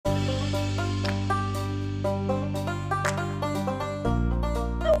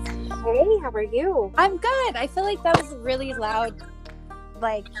Hey, how are you? I'm good. I feel like that was a really loud,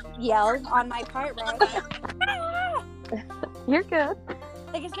 yell on my part where I was like, ah! You're good.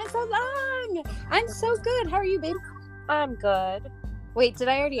 It's been so long. I'm so good. How are you, babe? I'm good. Wait, did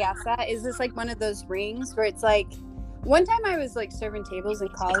I already ask that? Is this one of those rings where it's one time I was serving tables in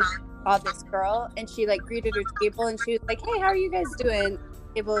college, saw this girl, and she greeted her table, and she was like, "Hey, how are you guys doing?"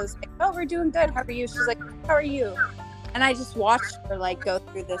 The table was like, "Oh, we're doing good. How are you?" She's like, "How are you?" And I just watched her go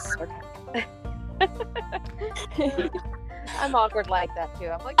through this circle. I'm awkward like that too.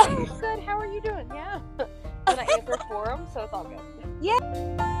 I'm like, "Oh, good. How are you doing?" Yeah. And I answer for them, so it's all good. Yeah.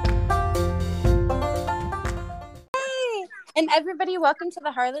 Hey, and everybody, welcome to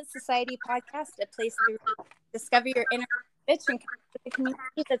the Harlot Society podcast, a place to discover your inner bitch and connect with the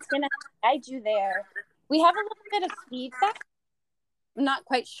community that's gonna guide you there. We have a little bit of feedback. I'm not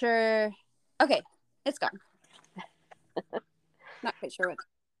quite sure. Okay, it's gone. Not quite sure what,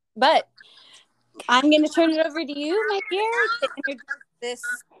 but I'm going to turn it over to you, my dear, to introduce this.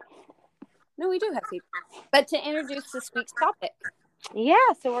 No, we do have feedback, but to introduce this week's topic. Yeah,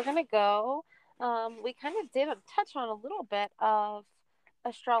 so we're gonna go. We kind of did touch on a little bit of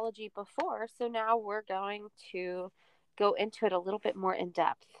astrology before, so now we're going to go into it a little bit more in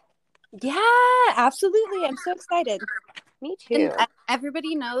depth. Yeah, absolutely. I'm so excited. Me too. And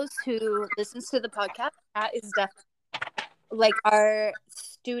everybody knows who listens to the podcast. Kat is definitely our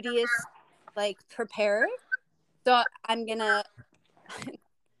studious preparer. So I'm gonna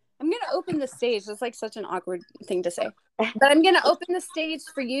open the stage. That's such an awkward thing to say, but I'm gonna open the stage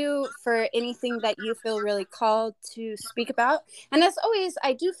for you for anything that you feel really called to speak about. And as always,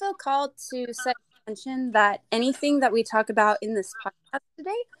 I do feel called to set attention that anything that we talk about in this podcast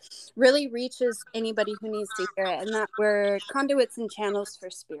today really reaches anybody who needs to hear it, and that we're conduits and channels for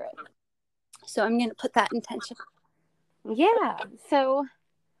spirit. So I'm gonna put that intention. Yeah. So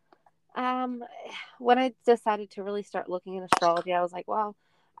when I decided to really start looking at astrology, I was like, well,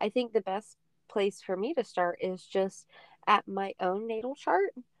 I think the best place for me to start is just at my own natal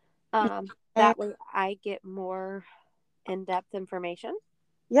chart. That way I get more in-depth information.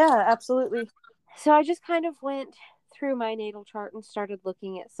 Yeah, absolutely. So I just kind of went through my natal chart and started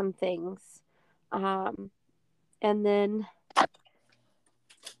looking at some things. And then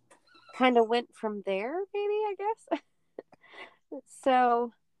kind of went from there, maybe, I guess.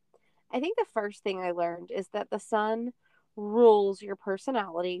 So I think the first thing I learned is that the sun rules your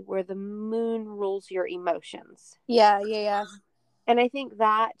personality where the moon rules your emotions. Yeah. And I think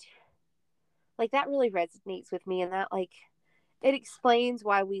that that really resonates with me, and that it explains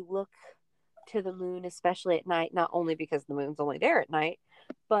why we look to the moon, especially at night, not only because the moon's only there at night,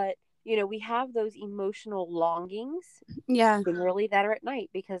 but we have those emotional longings, really, that are at night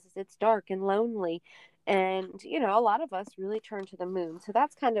because it's dark and lonely. And, a lot of us really turn to the moon. So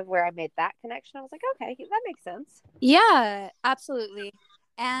that's kind of where I made that connection. I was like, okay, that makes sense. Yeah, absolutely.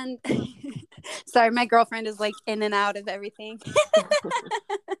 And sorry, my girlfriend is in and out of everything.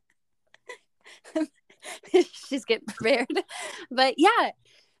 She's getting prepared. But yeah,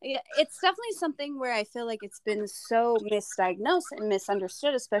 it's definitely something where I feel it's been so misdiagnosed and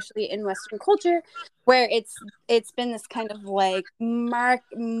misunderstood, especially in Western culture, where it's been this kind of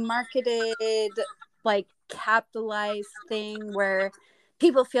marketed, capitalized thing where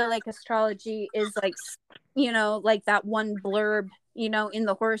people feel like astrology is that one blurb in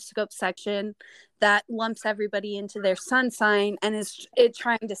the horoscope section that lumps everybody into their sun sign and is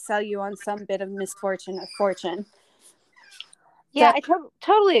trying to sell you on some bit of misfortune or fortune. Yeah, I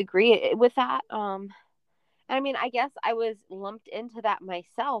totally agree with that. I mean, I guess I was lumped into that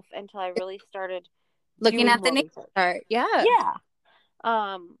myself until I really started looking at the natal chart. Yeah.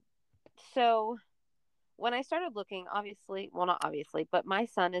 So when I started looking, not obviously, but my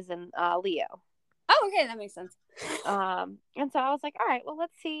sun is in Leo. Oh, okay, that makes sense. And so I was like, all right, well,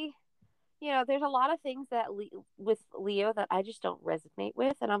 let's see. There's a lot of things that with Leo that I just don't resonate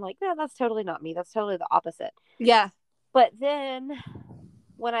with, and I'm like, no, that's totally not me. That's totally the opposite. Yeah. But then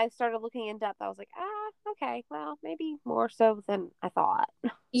when I started looking in depth, I was like, okay, well, maybe more so than I thought.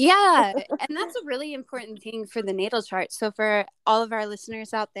 Yeah, and that's a really important thing for the natal chart. So for all of our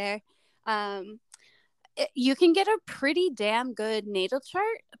listeners out there, you can get a pretty damn good natal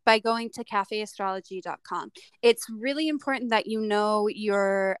chart by going to cafeastrology.com. It's really important that you know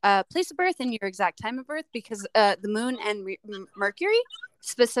your place of birth and your exact time of birth, because the moon and Mercury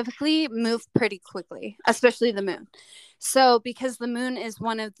specifically move pretty quickly, especially the moon. So because the moon is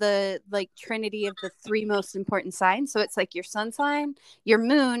one of the trinity of the three most important signs. So it's your sun sign, your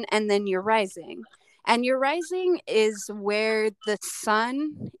moon, and then your rising. And your rising is where the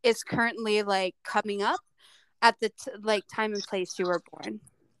sun is currently coming up at the time and place you were born.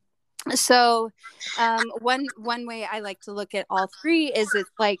 So one way I like to look at all three is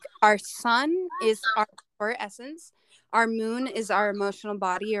it's like our sun is our core essence, our moon is our emotional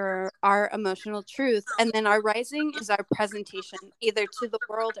body or our emotional truth, and then our rising is our presentation either to the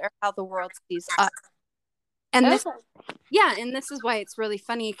world or how the world sees us. And this and this is why it's really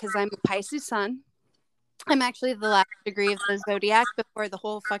funny, because I'm a Pisces sun. I'm actually the last degree of the zodiac before the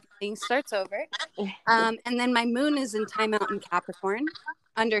whole fucking thing starts over. And then my moon is in timeout in Capricorn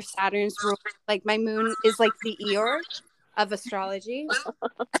under Saturn's rule. Like my moon is like the Eeyore of astrology.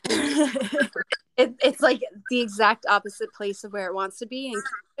 It's like the exact opposite place of where it wants to be in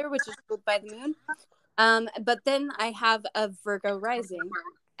Cancer, which is ruled by the moon. But then I have a Virgo rising.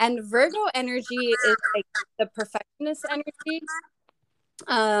 And Virgo energy is like the perfectionist energy.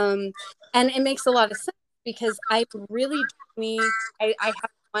 And it makes a lot of sense because I really I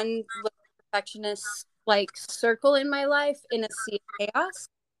have one little perfectionist like circle in my life in a sea of chaos,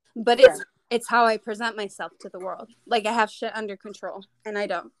 but it's how I present myself to the world. Like I have shit under control, and I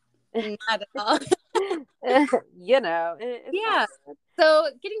don't. Not at all. Yeah. So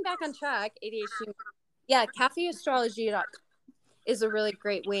getting back on track, ADHD. Yeah, cafeastrology.com is a really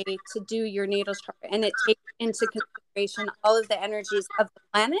great way to do your natal chart, and it takes into consideration all of the energies of the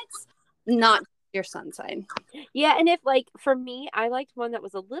planets, not your sun sign. Yeah, and if like for me, I liked one that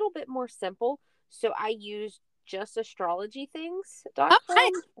was a little bit more simple, so I used just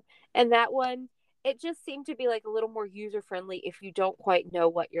astrologythings.com, and that one, it just seemed to be like a little more user friendly if you don't quite know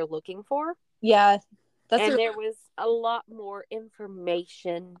what you're looking for. Yeah, there was a lot more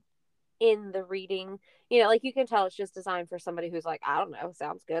information in the reading. Like you can tell it's just designed for somebody who's like, I don't know,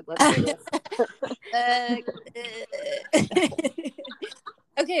 sounds good, let's do this.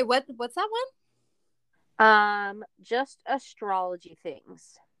 Okay, what's that one? Just astrology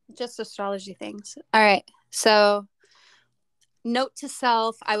things. Just astrology things. All right. So note to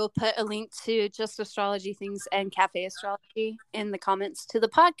self, I will put a link to Just Astrology Things and Cafe Astrology in the comments to the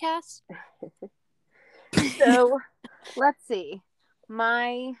podcast. So let's see.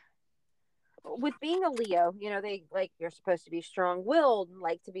 With being a Leo, they like you're supposed to be strong-willed and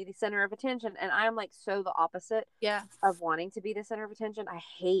like to be the center of attention, and I'm like so the opposite of wanting to be the center of attention. I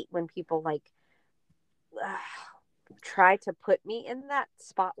hate when people like try to put me in that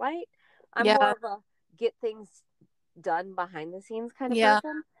spotlight. I'm more of a get things done behind the scenes kind of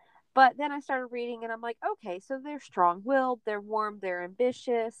person. But then I started reading and I'm like, okay, so they're strong-willed, they're warm, they're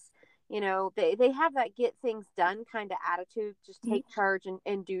ambitious. They have that get things done kind of attitude, just take charge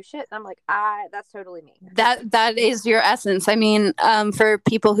and do shit. And I'm like, that's totally me. That is your essence. I mean, for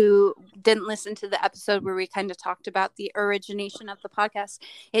people who didn't listen to the episode where we kind of talked about the origination of the podcast,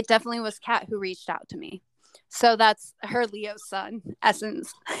 it definitely was Kat who reached out to me. So that's her Leo sun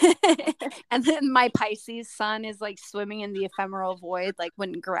essence. And then my Pisces sun is like swimming in the ephemeral void, like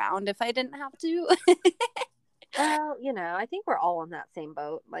wouldn't ground if I didn't have to. Well, I think we're all in that same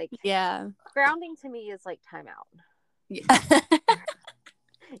boat. Like, grounding to me is like timeout. Yeah.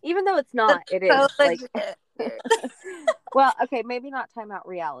 Even though it's not, it is. Like, well, okay, maybe not timeout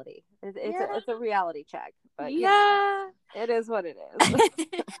reality. It's a reality check. But it is what it is.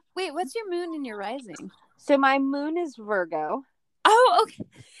 Wait, what's your moon and your rising? So my moon is Virgo. Oh, okay.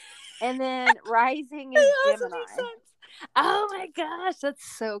 And then rising is Gemini. Oh my gosh,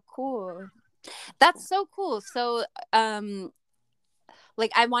 that's so cool. That's so cool. So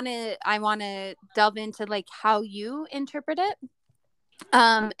like I want to delve into like how you interpret it.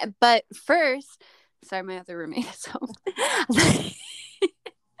 But first, sorry, my other roommate is home.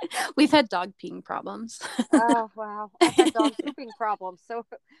 We've had dog peeing problems. Oh wow. I've had dog pooping problems. So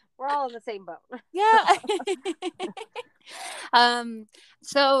we're all in the same boat. Yeah.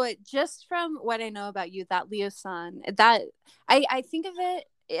 So just from what I know about you, that Leo sun, that I think of it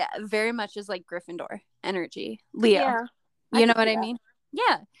very much as like Gryffindor energy. Leo. Yeah, you know what I mean?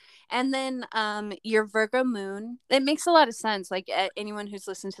 Yeah. And then your Virgo moon, it makes a lot of sense. Like anyone who's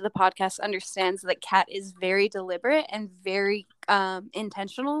listened to the podcast understands that Kat is very deliberate and very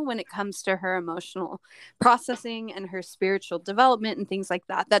intentional when it comes to her emotional processing and her spiritual development and things like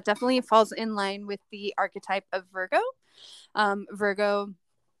that. That definitely falls in line with the archetype of Virgo. Virgo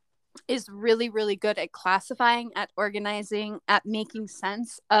is really, really good at classifying, at organizing, at making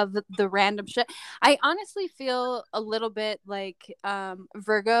sense of the random shit. I honestly feel a little bit like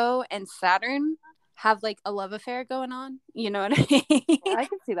Virgo and Saturn have like a love affair going on. You know what I mean? I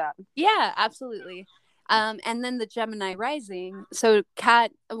can see that. Yeah, absolutely. And then the Gemini rising. So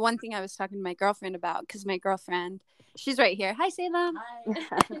Kat, one thing I was talking to my girlfriend about, because my girlfriend, she's right here. Hi, Salem.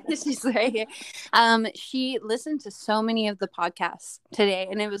 Hi. She's right here. She listened to so many of the podcasts today,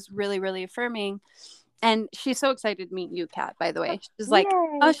 and it was really, really affirming. And she's so excited to meet you, Kat, by the way. She's like,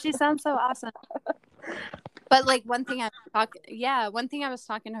 Yay. oh, she sounds so awesome. But like one thing I was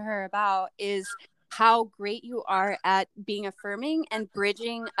talking to her about is how great you are at being affirming and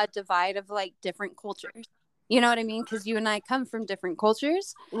bridging a divide of like different cultures. You know what I mean? Because you and I come from different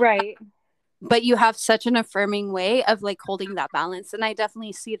cultures, Right. but you have such an affirming way of like holding that balance. And I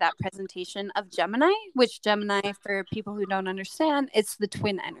definitely see that presentation of Gemini, which Gemini, for people who don't understand, it's the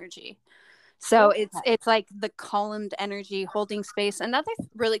twin energy. So Okay. it's like the columned energy holding space. Another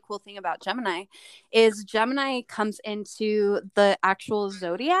really cool thing about Gemini is Gemini comes into the actual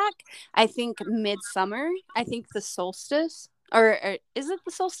zodiac, I think midsummer. I think the solstice, or is it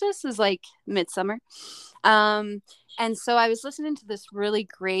the solstice is like midsummer. And so I was listening to this really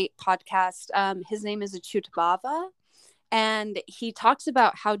great podcast. His name is Achutabhava. And he talks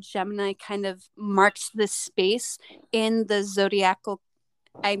about how Gemini kind of marks this space in the zodiacal,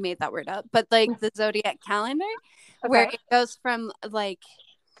 I made that word up, but like the zodiac calendar, where Okay. it goes from like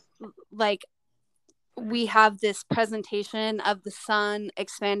we have this presentation of the sun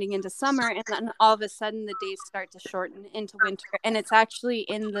expanding into summer, and then all of a sudden the days start to shorten into winter, and it's actually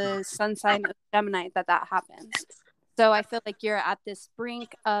in the sun sign of Gemini that happens. So I feel like you're at this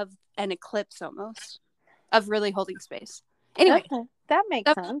brink of an eclipse almost, of really holding space. Anyway, Okay. That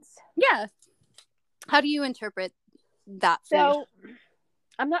makes sense. yeah. How do you interpret that for you? So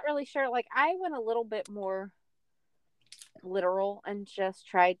I'm not really sure. Like, I went a little bit more literal and just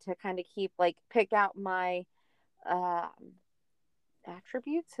tried to kind of pick out my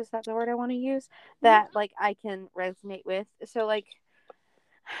attributes. Is that the word I want to use? That like I can resonate with. So like,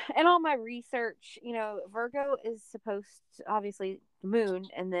 in all my research, Virgo is supposed to, obviously, moon,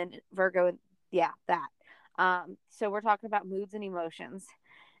 and then Virgo, yeah, that. So we're talking about moods and emotions,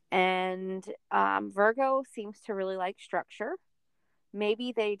 and Virgo seems to really like structure.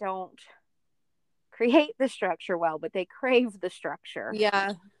 Maybe they don't create the structure well, but they crave the structure.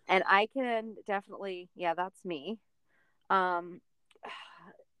 Yeah. And I can definitely, yeah, that's me. Um,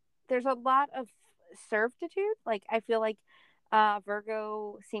 there's a lot of servitude. Like, I feel like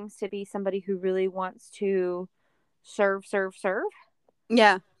Virgo seems to be somebody who really wants to serve.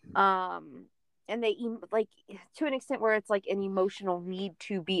 Yeah. And they like, to an extent where it's like an emotional need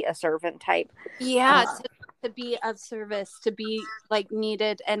to be a servant type. Yeah, to be of service, to be like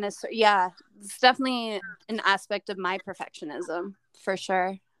needed, and yeah, it's definitely an aspect of my perfectionism for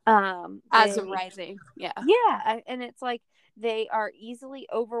sure. As a rising, yeah, and it's like they are easily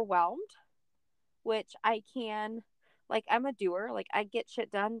overwhelmed, which I can, like, I'm a doer, like I get shit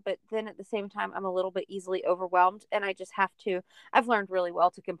done, but then at the same time I'm a little bit easily overwhelmed, and I just have to, I've learned really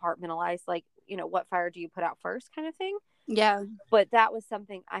well to compartmentalize, like, what fire do you put out first kind of thing. yeah, But that was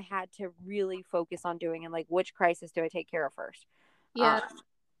something I had to really focus on doing, and like, which crisis do I take care of first? yeah,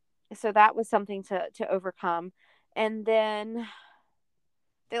 So that was something to overcome. And then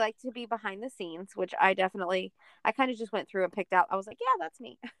they like to be behind the scenes, which I kind of just went through and picked out. I was like, yeah, that's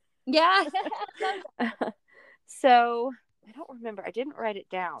me. yeah. So I don't remember. I didn't write it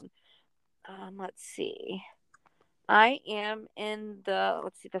down. Let's see. I am in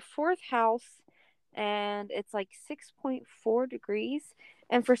the fourth house, and it's like 6.4 degrees.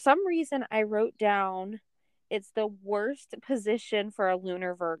 And for some reason, I wrote down it's the worst position for a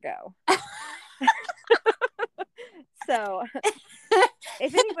lunar Virgo. So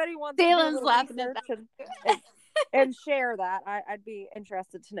if anybody wants to do a Salem's little laughing at research that. and share that, I'd be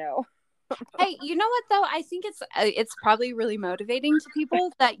interested to know. Hey, you know what though? I think it's probably really motivating to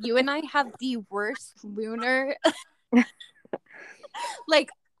people that you and I have the worst lunar. Like,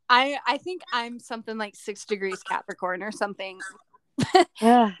 I think I'm something like 6 degrees Capricorn or something.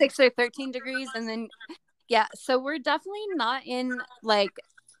 Yeah. 6 or 13 degrees, and then yeah, so we're definitely not in like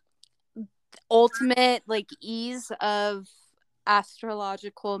ultimate like ease of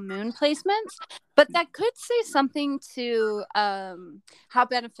astrological moon placements, but that could say something to how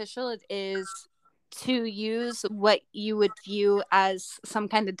beneficial it is to use what you would view as some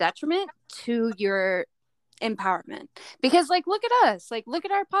kind of detriment to your empowerment. Because like, look at us, like, look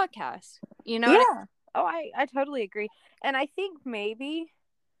at our podcast, you know. Yeah. Oh, I totally agree. And I think maybe,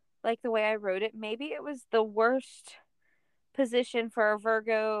 like, the way I wrote it, maybe it was the worst position for a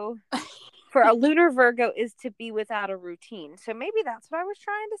Virgo, for a lunar Virgo, is to be without a routine. So maybe that's what I was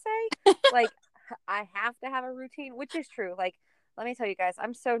trying to say. Like, I have to have a routine, which is true. Like, let me tell you guys,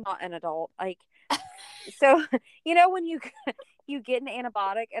 I'm so not an adult. Like, so, when you get an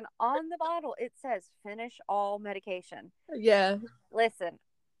antibiotic and on the bottle it says finish all medication. Yeah. Listen,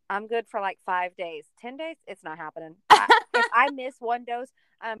 I'm good for like 5 days. 10 days, it's not happening. If I miss one dose,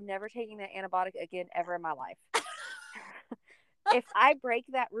 I'm never taking that antibiotic again ever in my life. If I break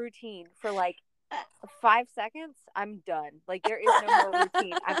that routine for like 5 seconds, I'm done. Like, there is no more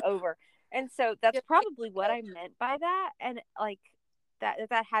routine. I'm over. And so that's probably what I meant by that. And like that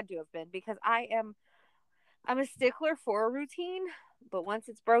had to have been, because I'm a stickler for a routine, but once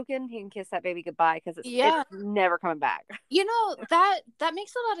it's broken, you can kiss that baby goodbye, because it's never coming back. You know, that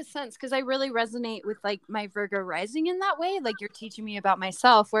makes a lot of sense, because I really resonate with like my Virgo rising in that way. Like, you're teaching me about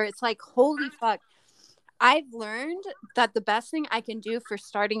myself, where it's like, holy fuck, I've learned that the best thing I can do for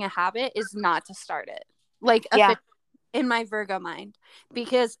starting a habit is not to start it. Like, in my Virgo mind,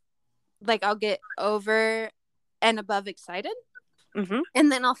 because like I'll get over and above excited,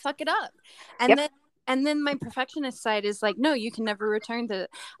 and then I'll fuck it up, and then my perfectionist side is like, no, you can never return to,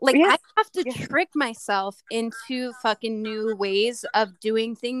 like, I have to trick myself into fucking new ways of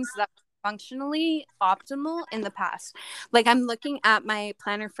doing things that were functionally optimal in the past. Like, I'm looking at my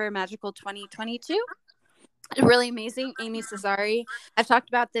planner for Magical 2022. Really amazing. Amy Cesari. I've talked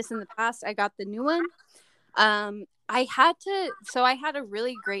about this in the past. I got the new one. I had a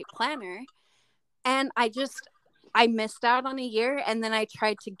really great planner, and I missed out on a year, and then I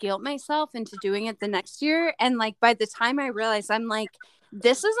tried to guilt myself into doing it the next year. And like, by the time I realized, I'm like,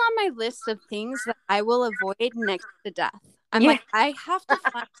 this is on my list of things that I will avoid next to death. I'm like, I have to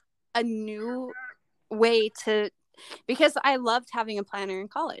find a new way to, because I loved having a planner in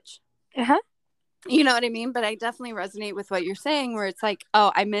college. You know what I mean? But I definitely resonate with what you're saying, where it's like,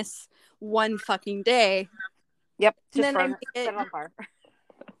 oh, I miss one fucking day. Yep. Just set it on fire.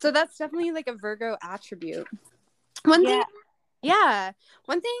 So that's definitely like a Virgo attribute. One thing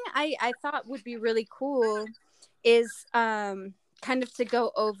I thought would be really cool is kind of to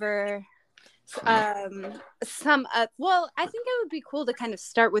go over I think it would be cool to kind of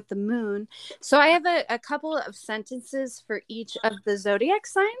start with the moon. So I have a couple of sentences for each of the zodiac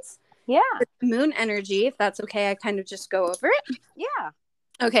signs. The moon energy, if that's okay, I kind of just go over it.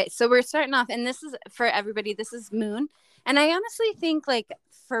 Okay, so we're starting off, and this is for everybody, this is moon. And I honestly think, like,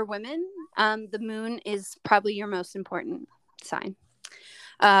 for women, the moon is probably your most important sign.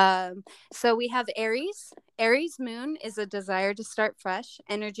 So we have Aries. Aries moon is a desire to start fresh,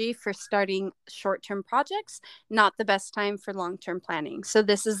 energy for starting short-term projects, not the best time for long-term planning. So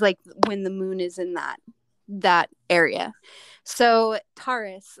this is like when the moon is in that area. So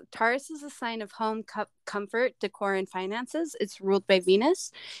Taurus is a sign of home, comfort, decor, and finances. It's ruled by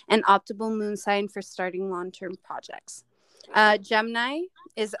Venus, an optimal moon sign for starting long-term projects. Gemini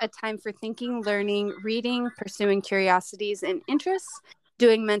is a time for thinking, learning, reading, pursuing curiosities and interests,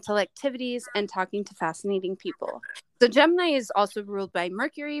 doing mental activities, and talking to fascinating people. So Gemini is also ruled by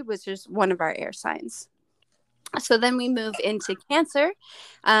Mercury, which is one of our air signs. So then we move into Cancer,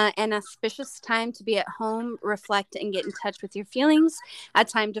 an auspicious time to be at home, reflect, and get in touch with your feelings, a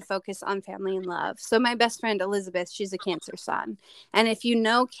time to focus on family and love. So my best friend, Elizabeth, she's a Cancer sun. And if you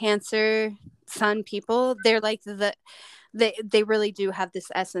know Cancer sun people, they're like they really do have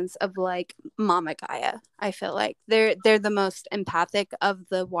this essence of like Mama Gaia. I feel like they're the most empathic of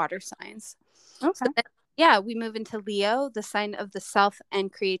the water signs. Okay. So then, we move into Leo, the sign of the self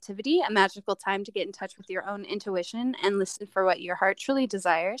and creativity, a magical time to get in touch with your own intuition and listen for what your heart truly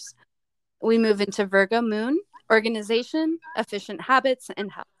desires. We move into Virgo moon, organization, efficient habits,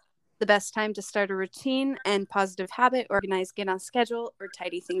 and health. The best time to start a routine and positive habit, organize, get on schedule, or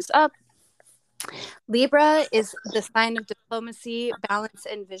tidy things up. Libra is the sign of diplomacy, balance,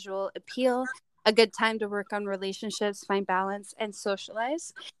 and visual appeal. A good time to work on relationships, find balance, and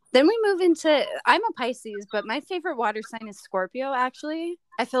socialize. Then we move into, I'm a Pisces, but my favorite water sign is Scorpio, actually.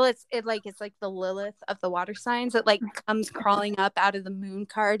 I feel it's like the Lilith of the water signs. It like comes crawling up out of the moon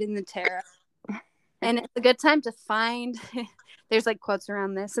card in the tarot. And it's a good time to find, there's like quotes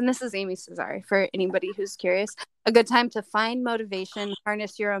around this, and this is Amy Cesari for anybody who's curious. A good time to find motivation,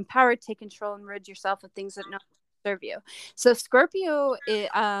 harness your own power, take control, and rid yourself of things that no serve you. So Scorpio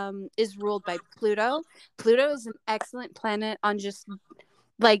is ruled by Pluto. Pluto is an excellent planet on just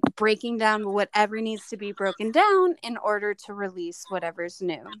like breaking down whatever needs to be broken down in order to release whatever's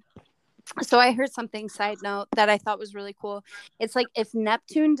new. So I heard something, side note, that I thought was really cool. It's like if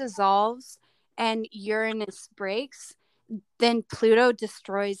Neptune dissolves and Uranus breaks, then Pluto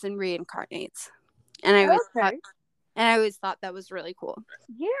destroys and reincarnates. And I always thought that was really cool.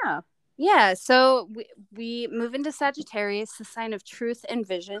 Yeah, so we move into Sagittarius, the sign of truth and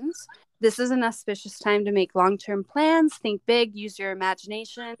visions. This is an auspicious time to make long-term plans, think big, use your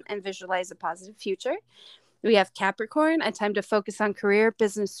imagination, and visualize a positive future. We have Capricorn, a time to focus on career,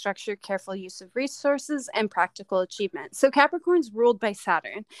 business structure, careful use of resources, and practical achievement. So Capricorn's ruled by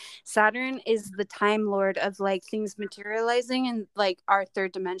Saturn. Saturn is the time lord of like things materializing and like our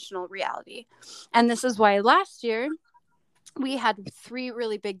third dimensional reality. And this is why last year we had 3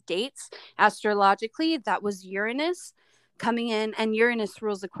 really big dates astrologically. That was Uranus coming in, and Uranus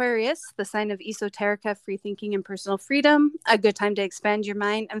rules Aquarius, the sign of esoterica, free thinking, and personal freedom. A good time to expand your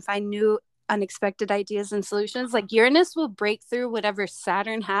mind and find new unexpected ideas and solutions. Like Uranus will break through whatever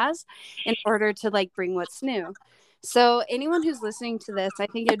Saturn has in order to like bring what's new. So anyone who's listening to this, I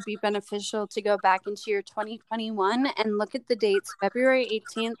think it'd be beneficial to go back into your 2021 and look at the dates February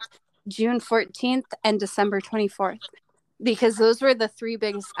 18th, June 14th, and December 24th, because those were the 3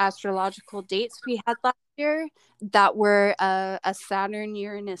 biggest astrological dates we had last year that were a Saturn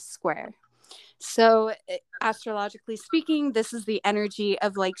Uranus square. So astrologically speaking, this is the energy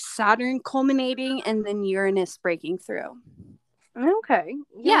of like Saturn culminating and then Uranus breaking through. Okay.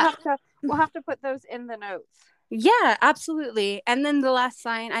 We'll have to put those in the notes. Yeah, absolutely. And then the last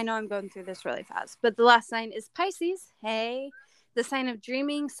sign, I know I'm going through this really fast, but the last sign is Pisces. Hey, the sign of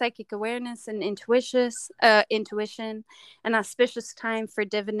dreaming, psychic awareness, and intuition, an auspicious time for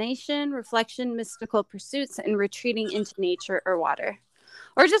divination, reflection, mystical pursuits, and retreating into nature or water.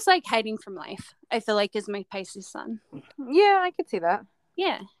 Or just like hiding from life, I feel like is my Pisces sun. Yeah, I could see that.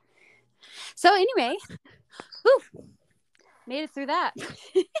 Yeah. So anyway, made it through that.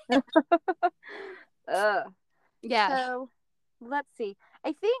 Yeah. So let's see.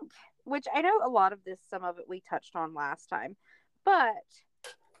 I think, which I know a lot of this, some of it we touched on last time, but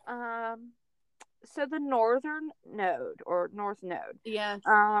so the northern node or north node, Yeah.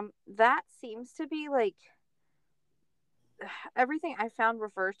 that seems to be like everything I found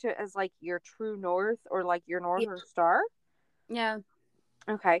refers to it as like your true north or like your northern star. Yeah.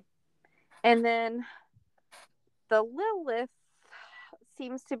 Okay. And then the Lilith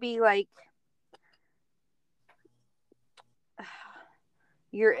seems to be like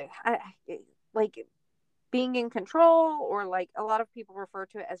you're like being in control, or like a lot of people refer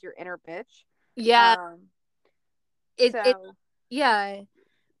to it as your inner bitch. Yeah. Yeah.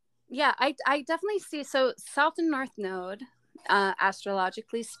 Yeah, I definitely see. So South and North Node,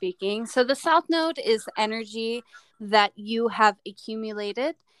 astrologically speaking. So the South Node is energy that you have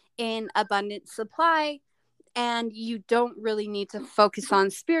accumulated in abundant supply, and you don't really need to focus on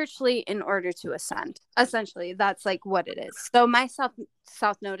spiritually in order to ascend. Essentially, that's like what it is. So my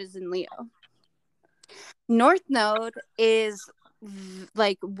South Node is in Leo. North Node is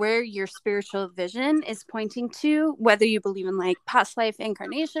like where your spiritual vision is pointing to, whether you believe in like past life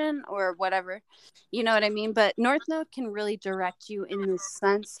incarnation or whatever, you know what I mean? But North Node can really direct you in this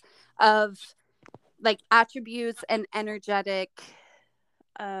sense of like attributes and energetic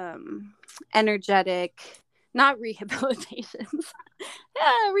not rehabilitations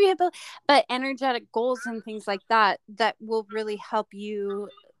but energetic goals and things like that will really help you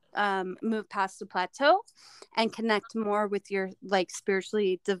move past the plateau and connect more with your like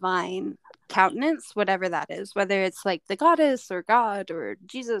spiritually divine countenance, whatever that is, whether it's like the goddess or God or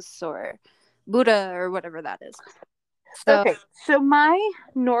Jesus or Buddha or whatever that is. So, okay, so my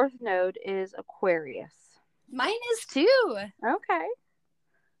north node is Aquarius. Mine is too. Okay.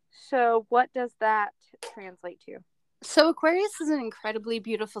 So what does that translate to? So Aquarius is an incredibly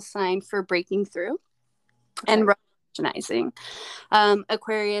beautiful sign for breaking through and revolutionizing.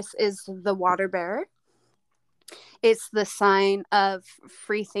 Aquarius is the water bearer. It's the sign of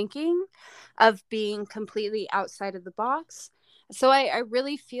free thinking, of being completely outside of the box. So I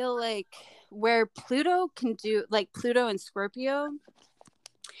really feel like where Pluto can do, like Pluto and Scorpio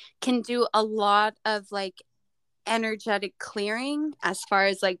can do a lot of like energetic clearing as far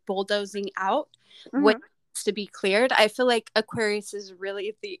as like bulldozing out what needs to be cleared. I feel like Aquarius is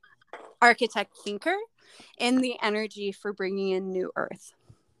really the architect thinker and the energy for bringing in new earth.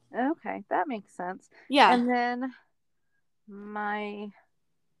 Okay, that makes sense. Yeah. And then my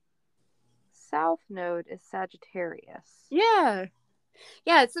south node is Sagittarius. Yeah,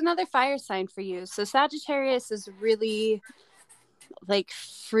 it's another fire sign for you. So Sagittarius is really like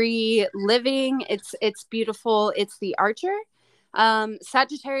free living. It's beautiful. It's the archer.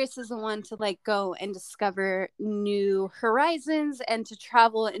 Sagittarius is the one to like go and discover new horizons and to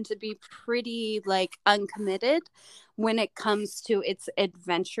travel and to be pretty like uncommitted when it comes to its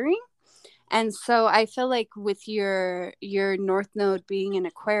adventuring. And so I feel like with your north node being in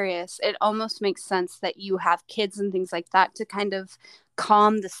Aquarius, it almost makes sense that you have kids and things like that to kind of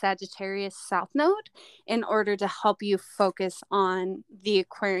calm the Sagittarius south node in order to help you focus on the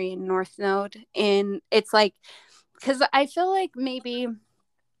Aquarian north node. And it's like, because I feel like maybe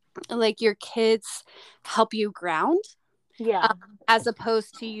like your kids help you ground. Yeah. As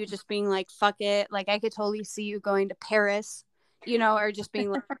opposed to you just being like, fuck it. Like I could totally see you going to Paris, you know, or just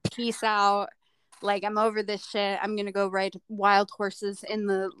being like, peace out. Like, I'm over this shit. I'm gonna go ride wild horses in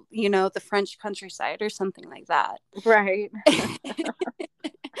the, the French countryside or something like that. Right.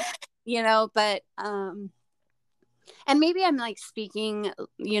 But and maybe I'm like speaking,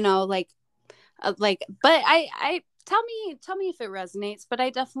 but I tell me if it resonates, but I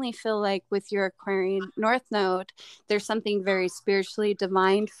definitely feel like with your Aquarian North Node, there's something very spiritually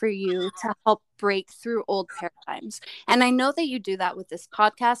divine for you to help break through old paradigms. And I know that you do that with this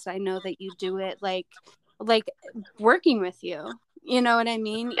podcast. I know that you do it like working with you. You know what I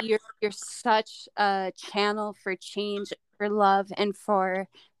mean? You're such a channel for change, for love, and for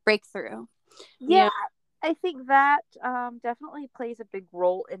breakthrough. Yeah, I think that definitely plays a big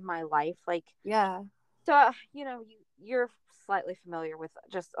role in my life. Like, Yeah. so you're slightly familiar with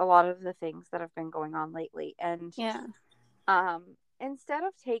just a lot of the things that have been going on lately, and Yeah. instead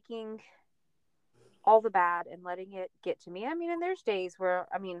of taking all the bad and letting it get to me, I mean, and there's days where,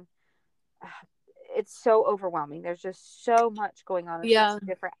 I mean, it's so overwhelming. There's just so much going on in so Yeah. many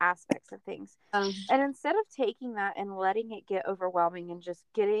different aspects of things. And instead of taking that and letting it get overwhelming and just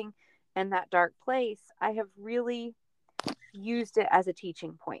getting in that dark place, I have really used it as a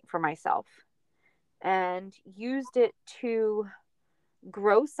teaching point for myself and used it to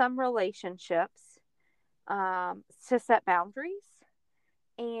grow some relationships, to set boundaries,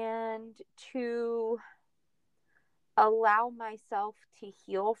 and to allow myself to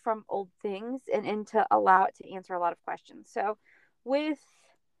heal from old things and to allow it to answer a lot of questions. So, with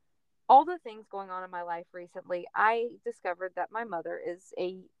all the things going on in my life recently, I discovered that my mother is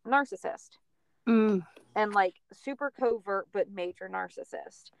a narcissist. And like super covert but major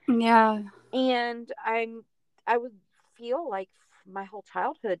narcissist. Yeah. And I would feel like my whole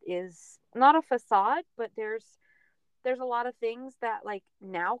childhood is not a facade, but there's a lot of things that like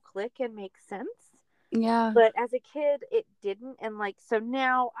now click and make sense. Yeah. But as a kid, it didn't. And like, so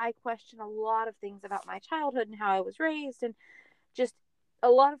now I question a lot of things about my childhood and how I was raised. And just a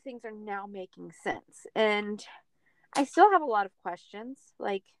lot of things are now making sense. And I still have a lot of questions.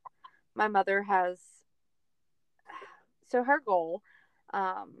 Like, my mother has, so her goal,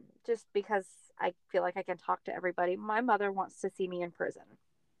 just because I feel like I can talk to everybody, my mother wants to see me in prison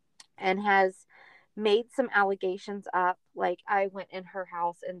and has made some allegations up. Like, I went in her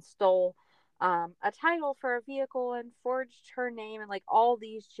house and stole a title for a vehicle and forged her name and like all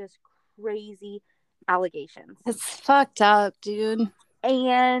these just crazy allegations. It's fucked up, dude.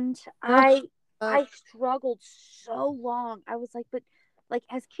 And I struggled so long. I was like, but like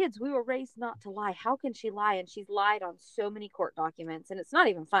as kids, we were raised not to lie. How can she lie? And she's lied on so many court documents. And it's not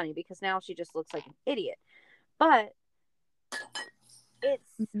even funny because now she just looks like an idiot. But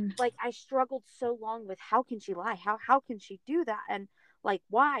it's like I struggled so long with how can she lie? How can she do that? And like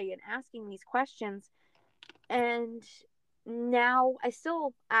why? And asking these questions. And now I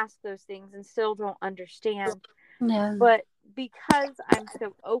still ask those things and still don't understand. Yeah. But because I'm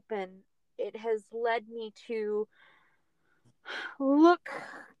so open, it has led me to look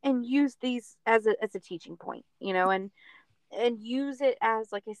and use these as a teaching point, and use it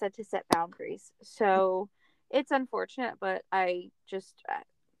as, like I said, to set boundaries. So it's unfortunate, but I just,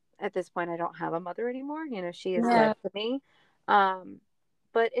 at this point, I don't have a mother anymore. She is dead to me.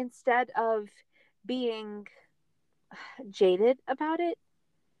 But instead of being jaded about it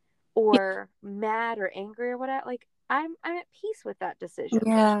or mad or angry or whatever, like I'm at peace with that decision.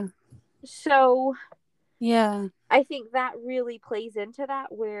 Yeah. So yeah, I think that really plays into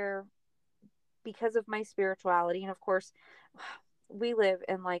that, where because of my spirituality, and of course we live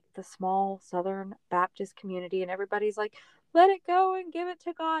in like the small Southern Baptist community, and everybody's like, let it go and give it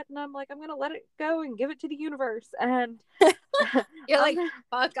to God. And I'm like, I'm going to let it go and give it to the universe. And you're like,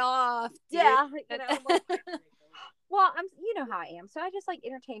 fuck off. Dude. Yeah. Like, well, you know how I am. So I just like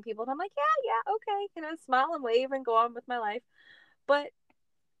entertain people. And I'm like, yeah, okay. Smile and wave and go on with my life. But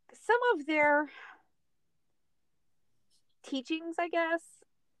some of their teachings, I guess,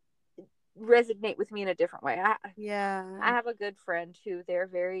 resonate with me in a different way. I have a good friend who they're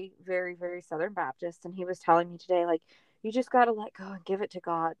very, very, very Southern Baptist, and he was telling me today, like, you just got to let go and give it to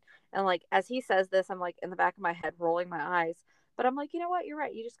God. And like, as he says this, I'm like in the back of my head rolling my eyes, but I'm like, you know what, you're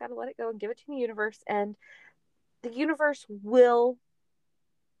right, you just got to let it go and give it to the universe, and the universe will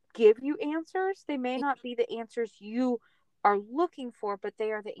give you answers. They may not be the answers you are looking for, but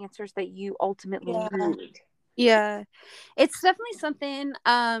they are the answers that you ultimately need. Yeah, it's definitely something.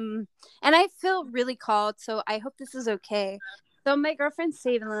 And I feel really called, so I hope this is okay. So my girlfriend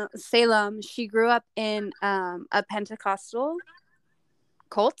Salem, she grew up in a Pentecostal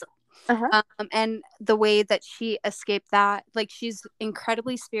cult. And the way that she escaped that, like, she's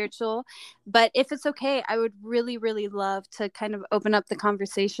incredibly spiritual. But if it's okay, I would really, really love to kind of open up the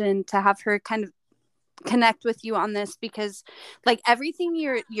conversation to have her kind of connect with you on this, because like everything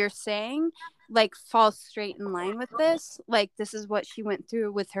you're saying like falls straight in line with this. Like this is what she went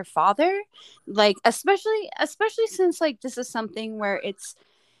through with her father, like especially since like this is something where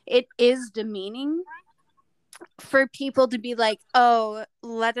it is demeaning for people to be like, oh,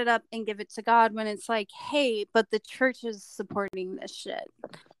 let it up and give it to God, when it's like, hey, but the church is supporting this shit,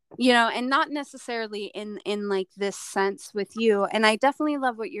 and not necessarily in like this sense with you. And I definitely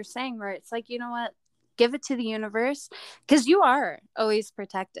love what you're saying, where it's like, you know what, give it to the universe, because you are always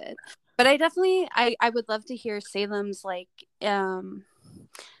protected. But I would love to hear Salem's like, are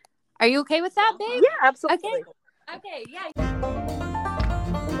you okay with that, babe? Yeah, absolutely. Okay, yeah.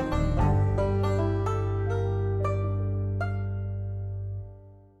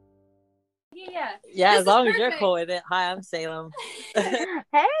 Yeah, as long as you're cool with it. Hi, I'm Salem. Hey.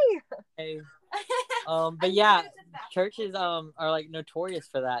 Hey. But yeah, churches are like notorious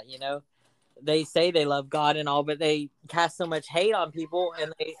for that. They say they love God and all, but they cast so much hate on people,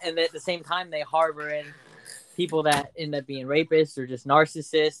 and at the same time they harbor in people that end up being rapists or just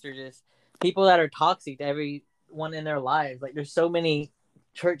narcissists or just people that are toxic to everyone in their lives. Like there's so many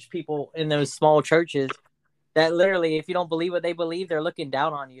church people in those small churches that literally, if you don't believe what they believe, they're looking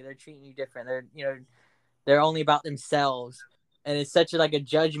down on you. They're treating you different. They're only about themselves, and it's such a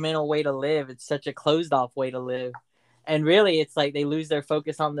judgmental way to live. It's such a closed off way to live, and really, it's like they lose their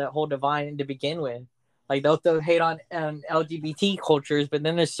focus on the whole divine to begin with. Like they'll throw hate on LGBT cultures, but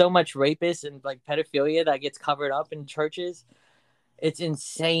then there's so much rapist and like pedophilia that gets covered up in churches. It's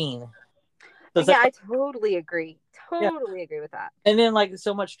insane. So yeah, I totally agree. Totally agree with that. And then like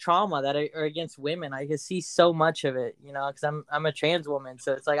so much trauma that are against women. I can see so much of it, because I'm a trans woman,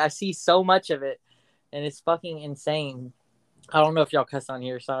 so it's like I see so much of it, and it's fucking insane. I don't know if y'all cuss on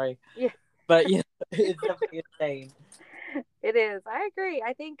here, sorry. Yeah. But it's definitely insane. It is. I agree.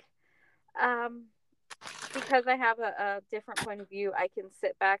 I think because I have a different point of view, I can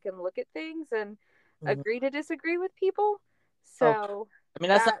sit back and look at things and agree to disagree with people. So I mean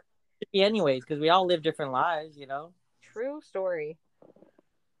that's not to be anyways, because we all live different lives, True story.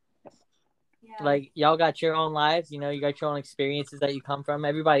 Yeah. Like y'all got your own lives, you got your own experiences that you come from.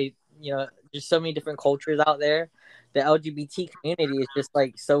 Everybody, there's so many different cultures out there. The LGBT community is just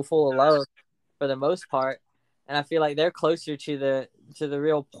like so full of love for the most part, and I feel like they're closer to the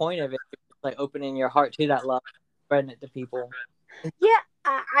real point of it, like opening your heart to that love, spreading it to people. Yeah,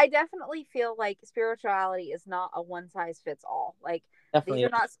 I definitely feel like spirituality is not a one size fits all. Like definitely. These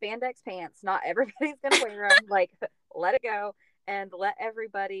are not spandex pants. Not everybody's gonna wear them. Like let it go and let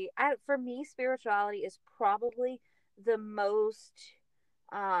everybody. For me, spirituality is probably the most.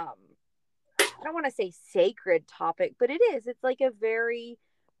 I don't want to say sacred topic, but it is. It's like a very.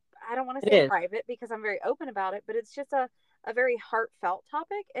 I don't want to say private because I'm very open about it, but it's just a very heartfelt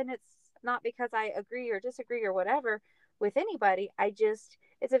topic, and it's not because I agree or disagree or whatever with anybody.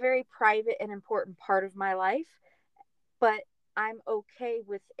 It's a very private and important part of my life, but I'm okay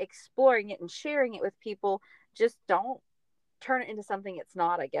with exploring it and sharing it with people. Just don't turn it into something it's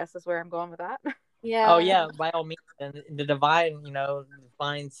not, I guess is where I'm going with that. Yeah. Oh yeah, by all means. And the divine,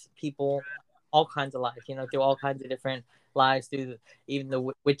 finds people all kinds of life, through all kinds of different lives, through even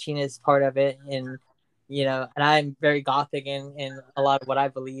the witchiness part of it. And, and I'm very gothic in a lot of what I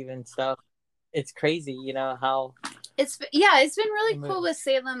believe and stuff. It's crazy, how it's been really cool with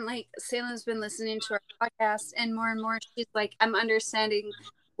Salem. Like Salem's been listening to our podcast, and more she's like, I'm understanding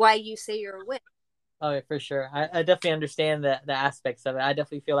why you say you're a witch. Oh yeah, for sure. I definitely understand the aspects of it. I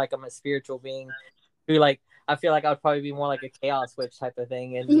definitely feel like I'm a spiritual being who, like, I feel like I would probably be more like a chaos witch type of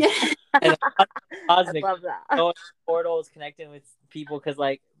thing, and cosmic. I love that. Going portals, connecting with people, because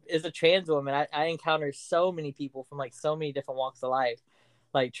like as a trans woman, I encounter so many people from like so many different walks of life,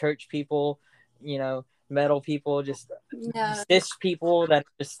 like church people, metal people, just cis people that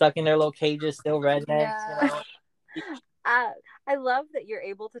are just stuck in their little cages, still rednecks. I love that you're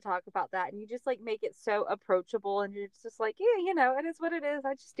able to talk about that, and you just like make it so approachable, and you're just like, yeah, it is what it is.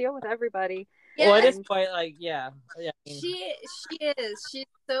 I just deal with everybody. Yeah. Well, it is quite like, yeah. She is. She's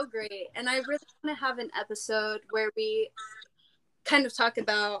so great, and I really want to have an episode where we kind of talk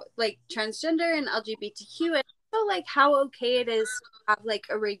about like transgender and LGBTQ, and also like how okay it is to have like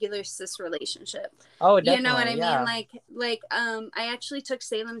a regular cis relationship. Oh, definitely. You know what I mean? Like I actually took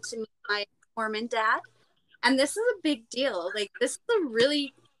Salem to meet my Mormon dad. And this is a big deal. Like, this is a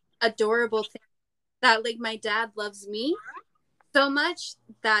really adorable thing that, like, my dad loves me so much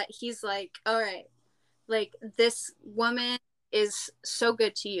that he's like, all right, like, this woman is so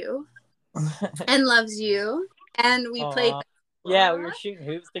good to you and loves you. And we played. Yeah, we were shooting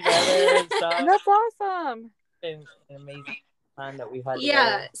hoops together and stuff. That's awesome. It's been an amazing time that we've had together.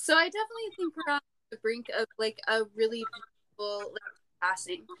 Yeah, so I definitely think we're on the brink of like a really beautiful like,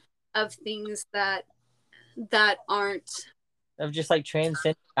 passing of things that aren't of just like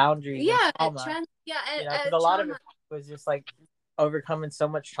transcending boundaries and trauma. You know, because a lot of it was just like overcoming so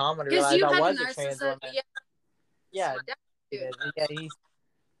much trauma to realize I was a trans woman. Yeah, yeah, he's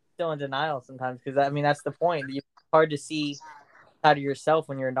still in denial sometimes because I mean that's the point. It's hard to see out of yourself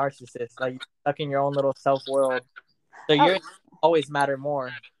when you're a narcissist. Like you're stuck in your own little self world, so you're always matter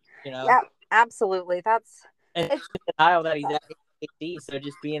more. You know. Yeah, absolutely. That's and it's denial that he's at ADHD. So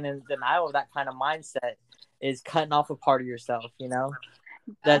just being in denial of that kind of mindset is cutting off a part of yourself. You know,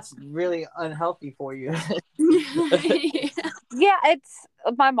 that's really unhealthy for you. yeah. It's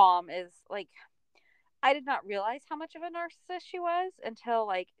my mom is like. I did not realize how much of a narcissist she was until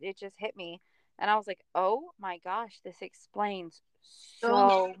like it just hit me, and I was like, "Oh my gosh, this explains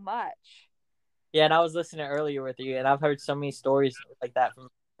so much." Yeah, and I was listening earlier with you, and I've heard so many stories like that from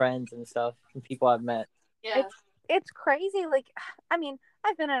friends and stuff, and people I've met. Yeah, it's crazy. Like, I mean,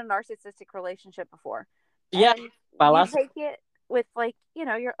 I've been in a narcissistic relationship before. Yeah, and you take it with like,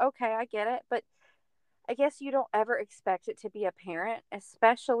 you're okay. I get it, but I guess you don't ever expect it to be apparent,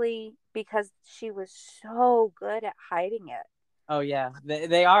 especially because she was so good at hiding it. Oh yeah,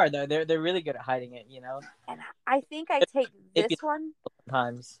 they are though. They're really good at hiding it, you know. And I think I take this one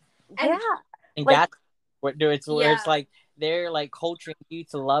sometimes. Yeah, and like, it's where it's like they're like culturing you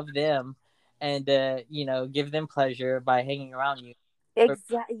to love them and give them pleasure by hanging around you.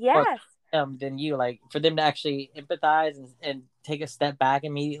 Exactly. Yes. Than you, like for them to actually empathize and take a step back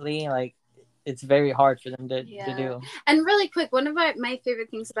immediately, like it's very hard for them to do. And really quick, one of my favorite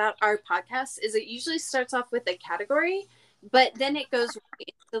things about our podcast is it usually starts off with a category, but then it goes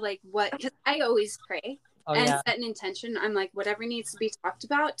into like what, because I always pray set an intention. I'm like, whatever needs to be talked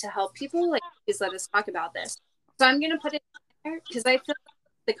about to help people, like, please let us talk about this. So I'm going to put it in there because I feel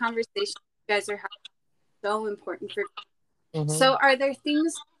like the conversation you guys are having is so important for So are there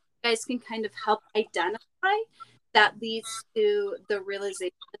things you guys can kind of help identify that leads to the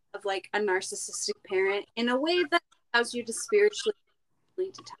realization of like a narcissistic parent in a way that allows you to spiritually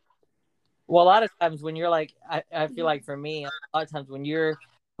detach? Well, a lot of times when you're like, I feel like for me, a lot of times when you're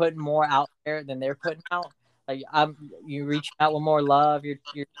putting more out there than they're putting out, like you reach out with more love, you're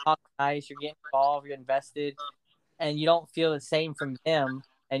talking nice, you're getting involved, you're invested, and you don't feel the same from them,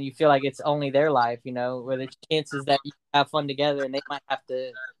 and you feel like it's only their life, where the chances that you have fun together and they might have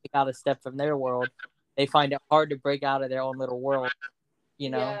to take out a step from their world, they find it hard to break out of their own little world,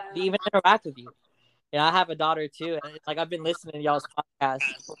 to even interact with you. I have a daughter too, and like I've been listening to y'all's podcast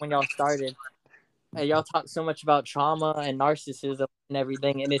when y'all started, and y'all talk so much about trauma and narcissism and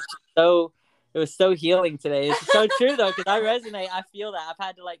everything, and it was so healing today. It's so true though, because I resonate. I feel that I've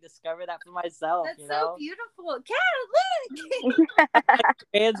had to like discover that for myself. That's so beautiful. Kat, look. Like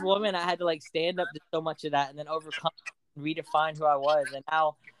a trans woman, I had to like stand up to so much of that, and then overcome, redefine who I was, and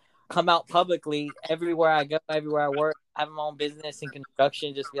now come out publicly everywhere I go, everywhere I work, having my own business in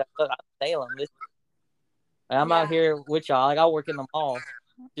construction. Just be like, look, I'm Salem. I'm out here with y'all. Like I'll work in the mall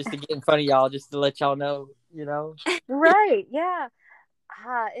just to get in front of y'all, just to let y'all know, Right. Yeah.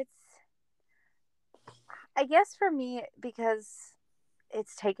 I guess for me, because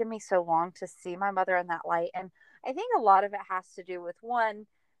it's taken me so long to see my mother in that light. And I think a lot of it has to do with one,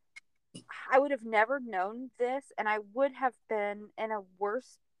 I would have never known this, and I would have been in a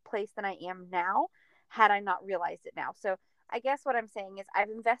worse place than I am now had I not realized it now. So I guess what I'm saying is I've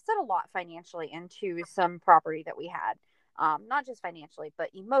invested a lot financially into some property that we had, not just financially, but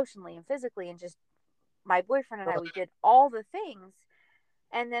emotionally and physically, and just my boyfriend and I, we did all the things.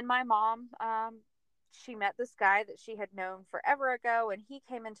 And then my mom, she met this guy that she had known forever ago, and he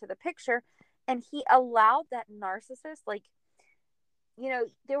came into the picture, and he allowed that narcissist, like,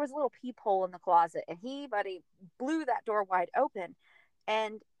 there was a little peephole in the closet, and buddy, blew that door wide open.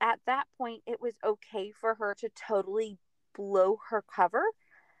 And at that point, it was okay for her to totally blow her cover.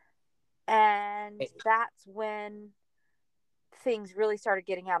 And that's when things really started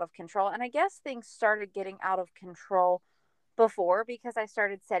getting out of control. And I guess things started getting out of control before, because I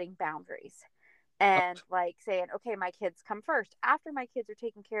started setting boundaries and like saying, okay, my kids come first. After my kids are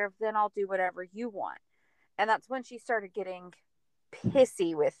taken care of, then I'll do whatever you want. And that's when she started getting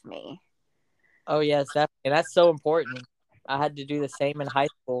pissy with me. Oh yes, that's so important. I had to do the same in high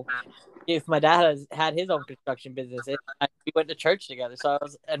school. If my dad had his own construction business, we went to church together, so I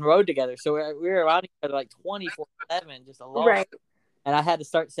was and rode together. So we were around each other like 24/7, just alone. Right. And I had to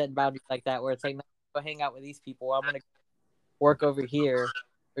start setting boundaries like that, where it's like, no, go hang out with these people. I'm gonna work over here,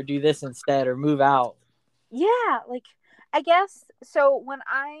 or do this instead, or move out. Yeah, like I guess so. When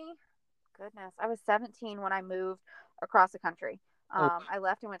I was 17 when I moved across the country. I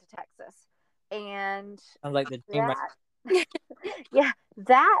left and went to Texas. And Sounds like the dream. that yeah,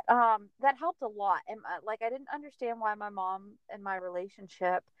 that helped a lot. And like, I didn't understand why my mom and my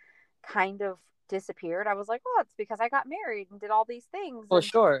relationship kind of disappeared. I was like, well, it's because I got married and did all these things. Well, And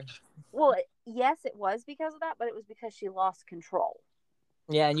sure. well, yes, it was because of that, but it was because she lost control.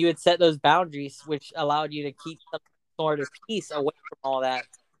 Yeah, and you had set those boundaries, which allowed you to keep some sort of peace away from all that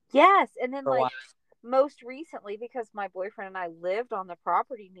Yes, and then for a like while. most recently, because my boyfriend and I lived on the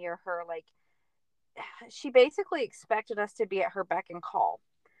property near her, like she basically expected us to be at her beck and call.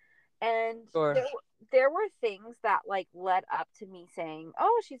 And Sure. there were things that like led up to me saying,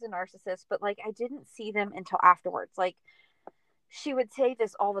 "Oh, she's a narcissist," but like I didn't see them until afterwards. Like she would say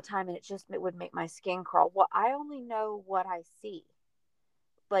this all the time, and it would make my skin crawl. Well, I only know what I see.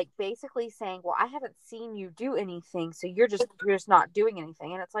 Like basically saying, "Well, I haven't seen you do anything, so you're just not doing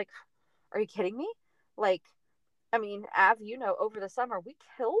anything." And it's like, are you kidding me? Like, I mean, Av, over the summer we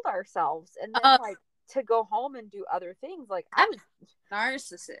killed ourselves, and then like to go home and do other things. Like I was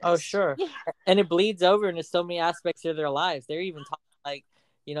narcissist. Oh, sure. yeah. And it bleeds over into so many aspects of their lives. They're even talking like,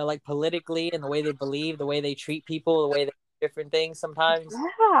 like politically and the way they believe, the way they treat people, the way they do different things sometimes.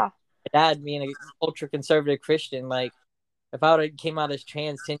 Yeah. My dad being a ultra conservative Christian, like if I would have came out as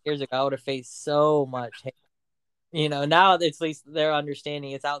trans 10 years ago, I would have faced so much hate. Now it's at least they're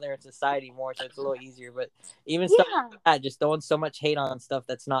understanding it's out there in society more, so it's a little easier. But even stuff Yeah. like that, just throwing so much hate on stuff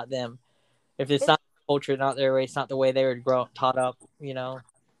that's not them. If it's It, not culture, not their race, not the way they were taught up. yeah,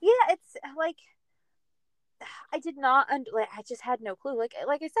 it's like I did not like I just had no clue. Like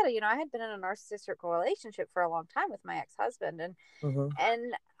I said, I had been in a narcissistic relationship for a long time with my ex-husband, and Mm-hmm.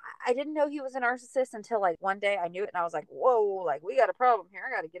 and I didn't know he was a narcissist until like one day I knew it, and I was like, "Whoa, like we got a problem here.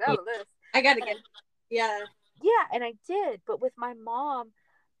 I got to get out of this. I gotta get. Yeah. Yeah, and I did. But with my mom,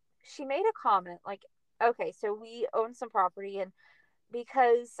 she made a comment like, "Okay, so we own some property, and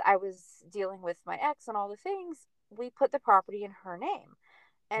because I was dealing with my ex and all the things, we put the property in her name,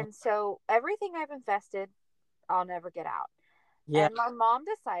 and so everything I've invested, I'll never get out." Yeah. And my mom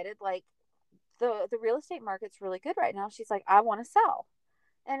decided like the real estate market's really good right now. She's like, "I want to sell."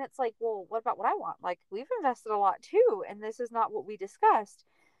 And it's like, "Well, what about what I want? Like we've invested a lot too, and this is not what we discussed."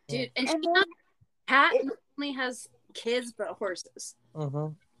 Dude, and And she's then not cat it not only has kids but horses.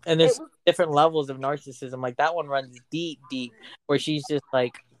 Mm-hmm. And it there's was different levels of narcissism. Like that one runs deep, deep, where she's just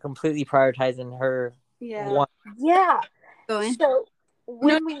like completely prioritizing her Yeah. one. yeah. Going. So No,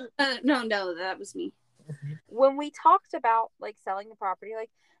 when we no, that was me. when we talked about like selling the property, like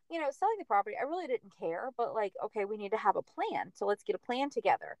selling the property, I really didn't care, but like, okay, we need to have a plan, so let's get a plan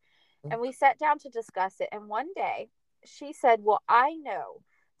together. And we sat down to discuss it, and one day she said, "Well, I know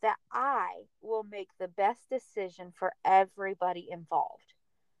that I will make the best decision for everybody involved."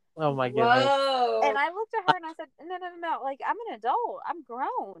 Oh my goodness. Whoa. And I looked at her and I said, "No, no, no, no. Like, I'm an adult. I'm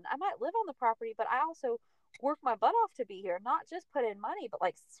grown. I might live on the property, but I also work my butt off to be here, not just put in money, but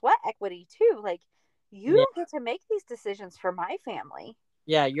like sweat equity too. Like, you Yeah. don't get to make these decisions for my family."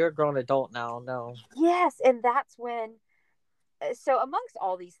 Yeah, you're a grown adult now. No. Yes. And that's when, so amongst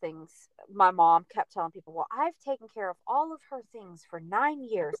all these things, my mom kept telling people, "Well, I've taken care of all of her things for 9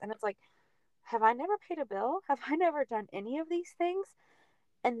 years." And it's like, have I never paid a bill? Have I never done any of these things?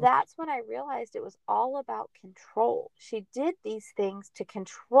 And that's when I realized it was all about control. She did these things to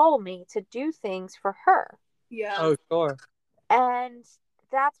control me to do things for her. Yeah. Oh, sure. And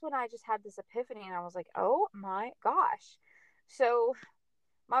that's when I just had this epiphany and I was like, "Oh my gosh." So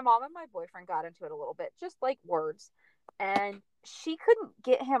my mom and my boyfriend got into it a little bit, just like words. And she couldn't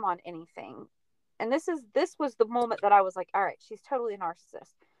get him on anything. And this was the moment that I was like, "All right, she's totally a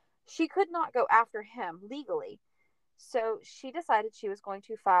narcissist." She could not go after him legally. So she decided she was going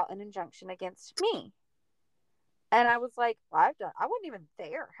to file an injunction against me. And I was like, well, I wasn't even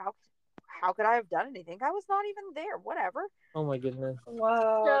there. How could I have done anything? I was not even there. Whatever. Oh my goodness.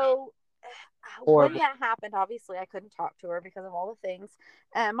 Whoa. So when Horrible. that happened, obviously I couldn't talk to her because of all the things.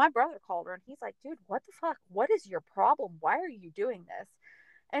 And my brother called her and he's like, "Dude, what the fuck? What is your problem? Why are you doing this?"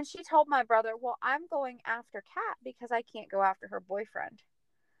 And she told my brother, "Well, I'm going after Kat because I can't go after her boyfriend."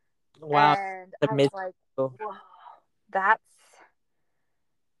 Wow. And The I was mid- like, whoa, that's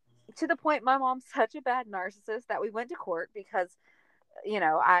to the point. My mom's such a bad narcissist that we went to court because,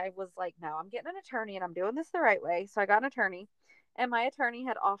 I was like, "No, I'm getting an attorney and I'm doing this the right way." So I got an attorney, and my attorney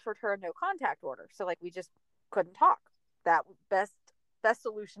had offered her a no contact order. So like we just couldn't talk. That best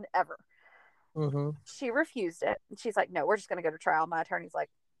solution ever. Mm-hmm. She refused it. She's like, "No, we're just gonna go to trial." My attorney's like,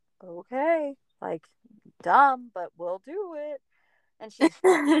 "Okay, like dumb, but we'll do it." And she's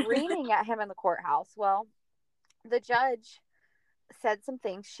screaming at him in the courthouse. Well, the judge said some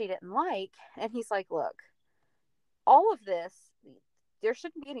things she didn't like, and he's like, "Look, all of this, there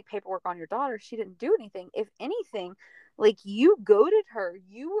shouldn't be any paperwork on your daughter. She didn't do anything. If anything, like, you goaded her.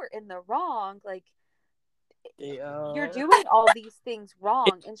 You were in the wrong. Like, you're doing all these things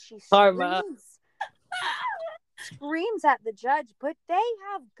wrong. And she Karma. screams at the judge, but they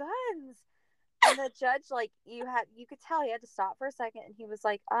have guns. And the judge, like, you could tell he had to stop for a second, and he was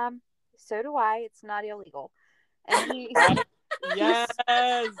like, so do I. It's not illegal. And Yes.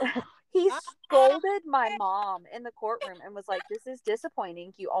 he scolded my mom in the courtroom and was like, this is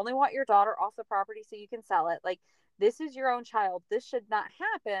disappointing. You only want your daughter off the property so you can sell it. Like, this is your own child. This should not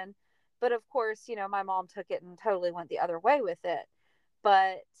happen. But of course, you know, my mom took it and totally went the other way with it.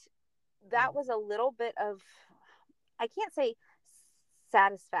 But that was a little bit of, I can't say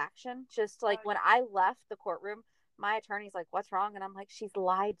satisfaction. Just like when I left the courtroom, my attorney's like, what's wrong? And I'm like, she's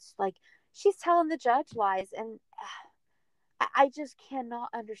lied. Like, she's telling the judge lies. And I just cannot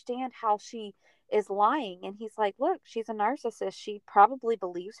understand how she is lying. And he's like, look, she's a narcissist. She probably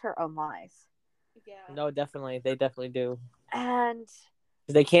believes her own lies. Yeah. No, definitely. They definitely do. And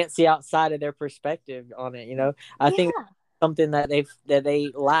they can't see outside of their perspective on it, you know. I think something that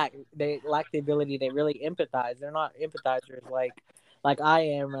they lack. They lack the ability to really empathize. They're not empathizers like I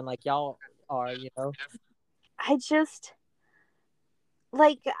am and like y'all are, you know. I just,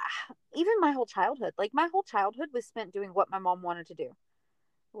 like, even my whole childhood was spent doing what my mom wanted to do.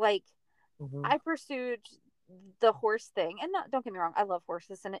 Like, I pursued the horse thing, and don't get me wrong, I love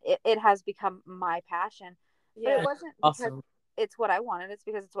horses, and it has become my passion. But it wasn't because it's what I wanted, it's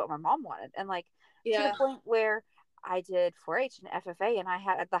because it's what my mom wanted. And like, to the point where I did 4-H and FFA, and I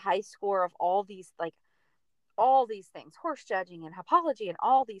had the high score of all these things, horse judging and hippology and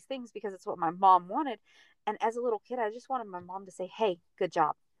all these things, because it's what my mom wanted. And as a little kid, I just wanted my mom to say, hey, good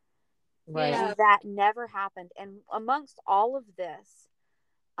job. Right. And that never happened. And amongst all of this,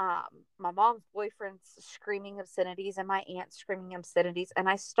 my mom's boyfriend's screaming obscenities and my aunt's screaming obscenities, and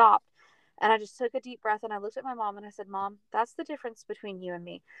I stopped. And I just took a deep breath, and I looked at my mom and I said, Mom, that's the difference between you and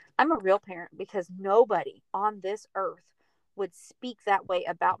me. I'm a real parent, because nobody on this earth would speak that way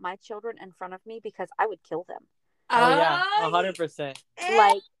about my children in front of me, because I would kill them. Oh yeah, 100%.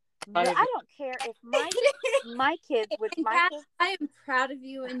 Like, I don't care if my kids would. I am proud of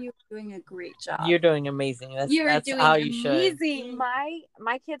you, and you're doing a great job. You're doing amazing. That's doing how you amazing. should.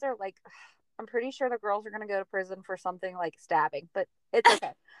 My kids are like, I'm pretty sure the girls are going to go to prison for something like stabbing, but it's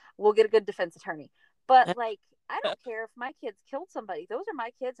okay. We'll get a good defense attorney. But like, I don't care if my kids killed somebody. Those are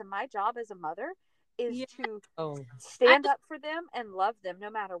my kids, and my job as a mother is to stand up for them and love them no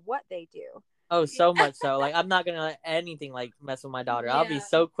matter what they do. Oh, so much so. Like, I'm not gonna let anything like mess with my daughter. I'll be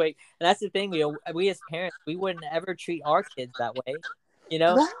so quick. And that's the thing. We as parents, we wouldn't ever treat our kids that way. You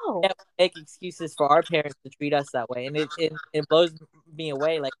know, No. We make excuses for our parents to treat us that way, and it blows me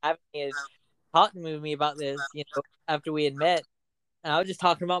away. Like, having is talking with me about this, you know, after we had met, and I was just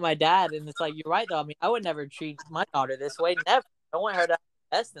talking about my dad, and it's like, you're right though. I mean, I would never treat my daughter this way. Never. I want her to have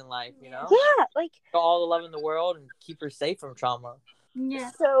the best in life. You know. Yeah, like, all the love in the world and keep her safe from trauma.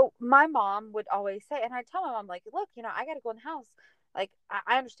 Yeah. So my mom would always say, and I tell my mom, like, look, you know, I got to go in the house. Like,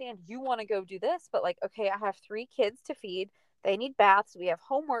 I understand you want to go do this, but like, okay, I have 3 kids to feed. They need baths. We have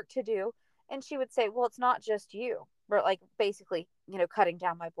homework to do. And she would say, well, it's not just you. But like, basically, you know, cutting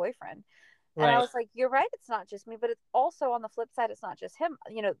down my boyfriend. And I was like, you're right. It's not just me, but it's also on the flip side. It's not just him.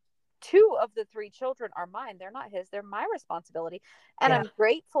 You know, 2 of the 3 children are mine. They're not his. They're my responsibility. And I'm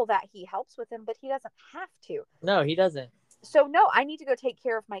grateful that he helps with them, but he doesn't have to. No, he doesn't. So no, I need to go take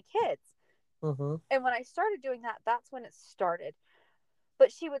care of my kids. Mm-hmm. And when I started doing that, that's when it started.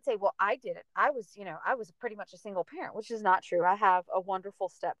 But she would say, well, I did it. I was pretty much a single parent, which is not true. I have a wonderful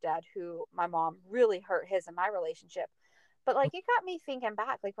stepdad who my mom really hurt his and my relationship. But like, it got me thinking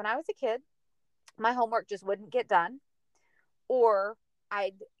back. Like, when I was a kid, my homework just wouldn't get done, or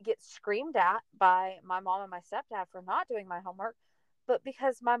I'd get screamed at by my mom and my stepdad for not doing my homework. But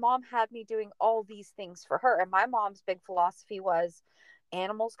because my mom had me doing all these things for her, and my mom's big philosophy was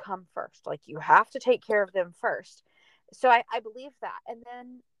animals come first. Like, you have to take care of them first. So I believe that. And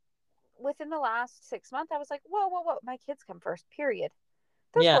then within the last 6 months, I was like, whoa, my kids come first, period.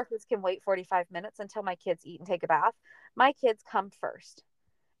 Those horses can wait 45 minutes until my kids eat and take a bath. My kids come first.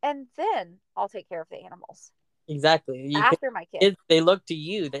 And then I'll take care of the animals. Exactly. After my kids. They look to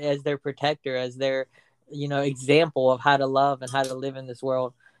you as their protector, as their, you know, example of how to love and how to live in this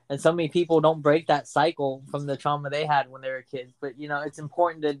world. And so many people don't break that cycle from the trauma they had when they were kids. But, you know, it's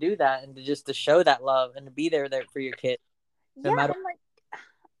important to do that and to show that love and to be there for your kids. And like,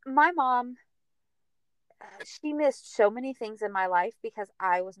 my mom, she missed so many things in my life because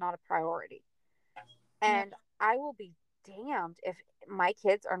I was not a priority. And I will be damned if my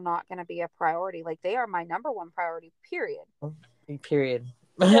kids are not going to be a priority. Like, they are my number one priority, period. Period.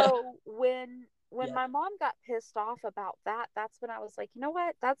 So when Yeah. my mom got pissed off about that, that's when I was like, you know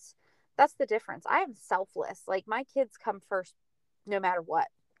what? That's the difference. I am selfless. Like, my kids come first no matter what.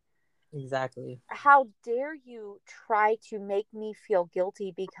 Exactly. How dare you try to make me feel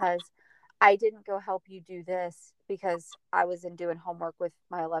guilty because I didn't go help you do this because I was in doing homework with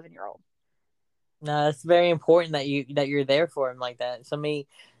my 11-year-old. No, it's very important that you're there for them like that. So many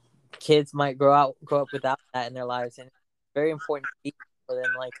kids might grow up without that in their lives, and it's very important to be for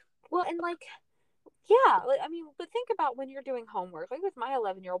them. Like, Well, and like, yeah, like, I mean, but think about when you're doing homework. Like with my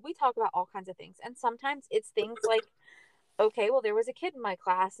 11-year-old, we talk about all kinds of things, and sometimes it's things like, okay, well, there was a kid in my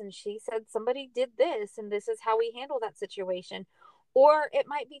class and she said somebody did this and this is how we handle that situation. Or it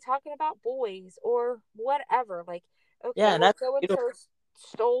might be talking about boys or whatever. Like, yeah, okay, and well, that's so and beautiful. so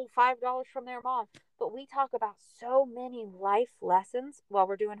stole $5 from their mom. But we talk about so many life lessons while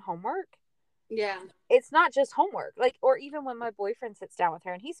we're doing homework. Yeah. It's not just homework. Like, or even when my boyfriend sits down with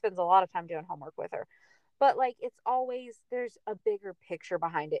her and he spends a lot of time doing homework with her. But like, it's always, there's a bigger picture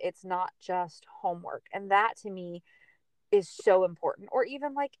behind it. It's not just homework. And that to me is so important. Or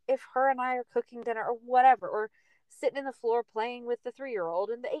even like if her and I are cooking dinner or whatever, or sitting in the floor playing with the 3-year-old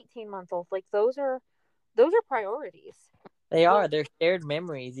and the 18-month-old, like those are priorities. They Well, are. They're shared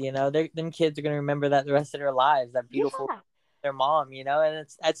memories. Them kids are gonna remember that the rest of their lives. That beautiful yeah. their mom. And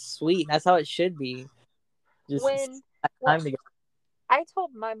that's sweet. That's how it should be. Just When well, time together. I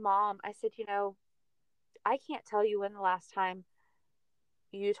told my mom, I said, I can't tell you when the last time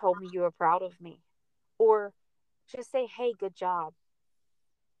you told me you were proud of me, or just say, hey, good job.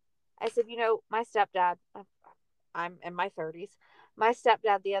 I said, my stepdad, I'm in my 30s. My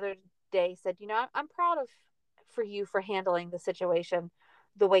stepdad the other day said, I'm proud of for you for handling the situation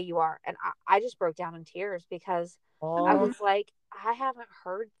the way you are. And I just broke down in tears because I Oh, was like, I haven't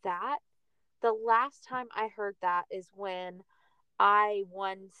heard that. The last time I heard that is when I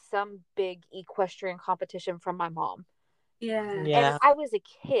won some big equestrian competition from my mom. Yeah. And yeah. I was a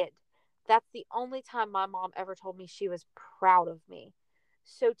kid. That's the only time my mom ever told me she was proud of me.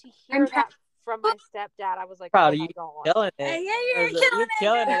 So to I'm hear proud. that from my stepdad, I was like, Proud oh of my you. God. Killing Yeah, it. you're killing You're it,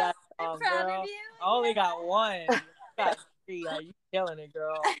 killing it, girl. I'm proud girl. of you. I only got one. You got three. You killing it,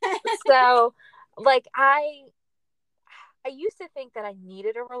 girl. So like I used to think that I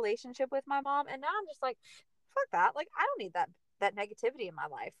needed a relationship with my mom, and now I'm just like, fuck that. Like, I don't need that negativity in my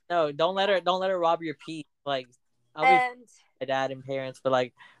life. No, don't let her rob your peace. Like, I'll be And my dad and parents, but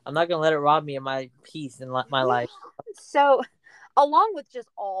like, I'm not gonna let it rob me of my peace in my life. so along with just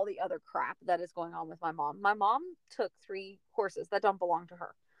all the other crap that is going on with my mom took 3 horses that don't belong to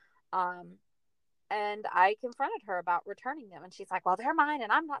her. Um and I confronted her about returning them, and she's like, well, they're mine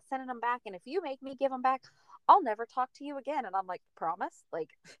and I'm not sending them back, and if you make me give them back, I'll never talk to you again. And I'm like, promise? Like,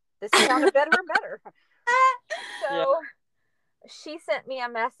 this sounded better and better. Yeah. So she sent me a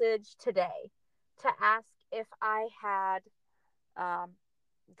message today to ask if I had um,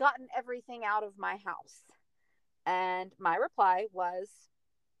 gotten everything out of my house. And my reply was,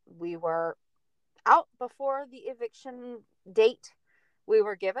 we were out before the eviction date we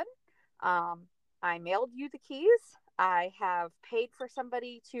were given. Um, I mailed you the keys. I have paid for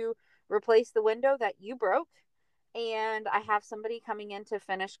somebody to replace the window that you broke. And I have somebody coming in to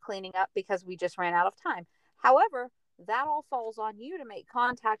finish cleaning up because we just ran out of time. However, that all falls on you to make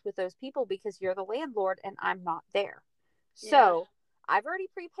contact with those people because you're the landlord and I'm not there. So I've already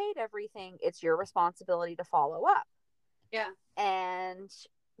prepaid everything. It's your responsibility to follow up. Yeah. And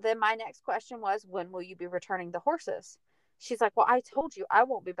then my next question was, when will you be returning the horses? She's like, well, I told you I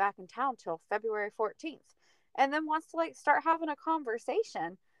won't be back in town till February 14th. And then wants to like start having a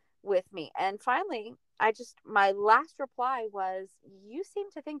conversation with me. And finally, my last reply was, you seem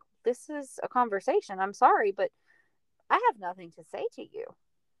to think this is a conversation. I'm sorry, but I have nothing to say to you.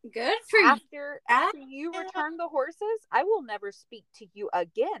 Good for you. After you return the horses, I will never speak to you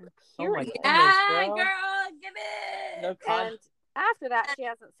again, Oh my period. goodness, Yeah, girl. girl, give it. No And after that, she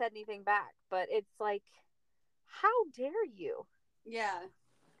hasn't said anything back. But it's like, how dare you? Yeah.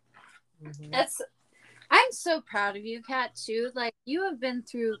 Mhm. I'm so proud of you, Kat, too. Like, you have been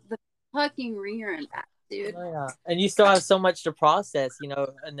through the fucking ringer and back, dude. Oh, yeah. And you still have so much to process, in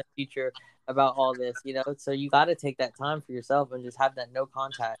the future about all this, so you got to take that time for yourself and just have that no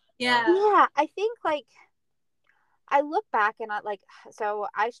contact. Yeah. Yeah, I think like I look back and so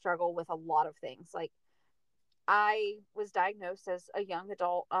I struggle with a lot of things. Like, I was diagnosed as a young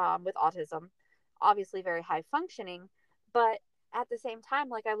adult with autism, obviously very high functioning, but at the same time,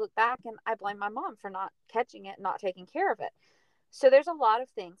 like, I look back and I blame my mom for not catching it, not taking care of it. So there's a lot of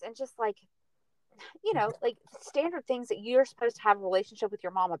things, and just like, like standard things that you're supposed to have a relationship with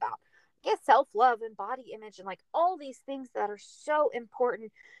your mom about. self-love and body image and like all these things that are so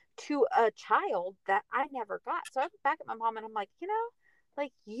important to a child that I never got. So I look back at my mom and I'm like,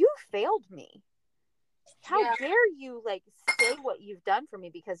 like you failed me. How dare you like say what you've done for me,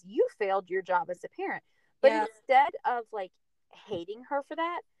 because you failed your job as a parent. But instead of like hating her for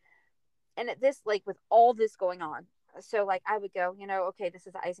that, and at this, like with all this going on, so like I would go, okay, this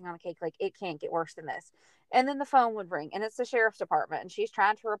is the icing on the cake. Like it can't get worse than this. And then the phone would ring and it's the sheriff's department and she's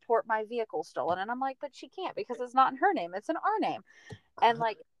trying to report my vehicle stolen. And I'm like, but she can't because it's not in her name. It's in our name. And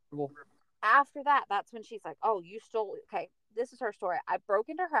like after that, that's when she's like, oh, you stole. Okay, this is her story. I broke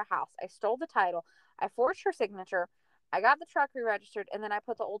into her house. I stole the title. I forged her signature. I got the truck re-registered, and then I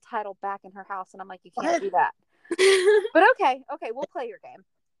put the old title back in her house. And I'm like, you can't do that. But okay, we'll play your game.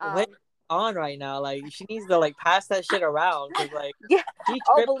 What's on right now? Like she needs to like pass that shit around because like she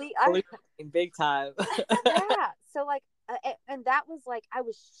big time. Yeah. So like, and that was like I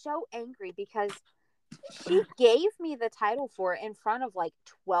was so angry because she gave me the title for it in front of like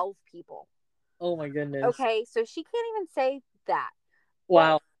 12 people. Oh my goodness. Okay, so she can't even say that.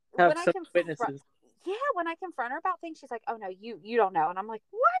 Wow. When I confront her about things, she's like, "Oh no, you don't know," and I'm like,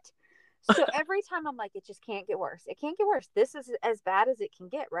 "What?" So every time I'm like, "It just can't get worse. It can't get worse. This is as bad as it can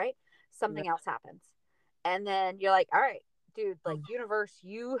get, right?" Something else happens, and then you're like, "All right, dude, like universe,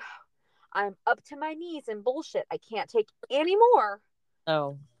 I'm up to my knees in bullshit. I can't take any more."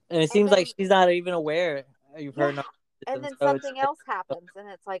 Oh. And it seems like she's not even aware you've heard. And then something else happens, and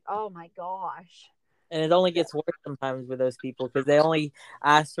it's like, oh my gosh. And it only gets worse sometimes with those people because they only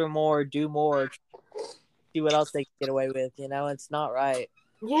ask for more, do more, see what else they can get away with. It's not right.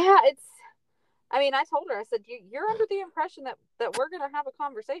 Yeah, I told her, I said, you're under the impression that we're going to have a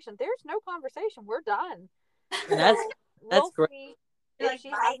conversation. There's no conversation. We're done. And that's great. See if she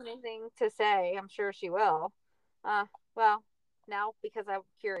has anything to say. I'm sure she will. Well, now because I'm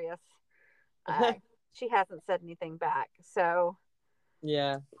curious, she hasn't said anything back. So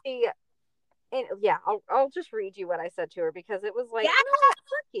yeah. I'll just read you what I said to her because it was like,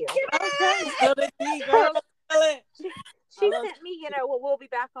 fuck you. She sent me, we'll be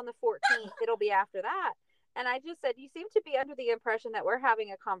back on the 14th. It'll be after that. And I just said, you seem to be under the impression that we're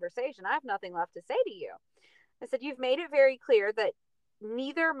having a conversation. I have nothing left to say to you. I said, you've made it very clear that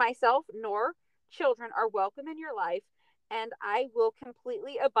neither myself nor children are welcome in your life, and I will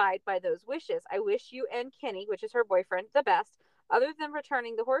completely abide by those wishes. I wish you and Kenny, which is her boyfriend, the best. Other than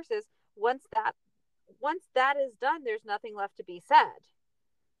returning the horses, once that is done, there's nothing left to be said.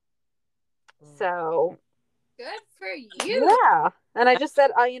 So good for you. Yeah. And I just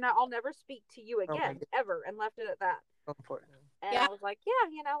said, I'll never speak to you again, ever, and left it at that. Important. And I was like,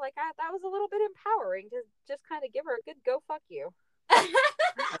 that was a little bit empowering to just kind of give her a good go fuck you.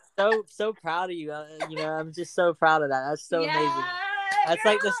 so proud of you. I'm just so proud of that. That's so amazing. That's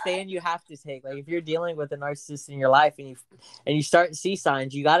like the stand you have to take. Like if you're dealing with a narcissist in your life and you start to see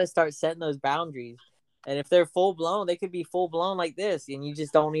signs, you got to start setting those boundaries. And if they're full blown, they could be full blown like this, and you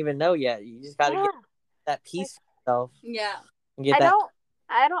just don't even know yet. You just got to get that peace for yourself. Yeah.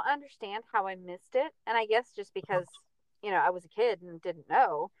 I don't understand how I missed it, and I guess just because I was a kid and didn't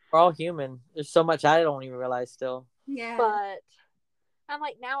know. We're all human. There's so much I don't even realize still. Yeah. But I'm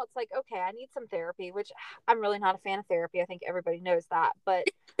like, now it's like, okay, I need some therapy, which I'm really not a fan of therapy. I think everybody knows that, but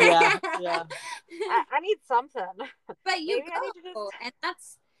yeah. I need something. But you go, and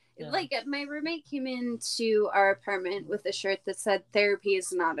that's like my roommate came into our apartment with a shirt that said therapy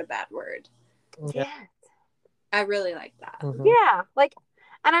is not a bad word. Yeah. I really like that. Mm-hmm. Yeah. Like,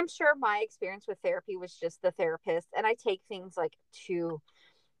 and I'm sure my experience with therapy was just the therapist, and I take things like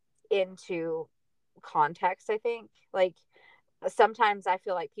into context. I think like sometimes I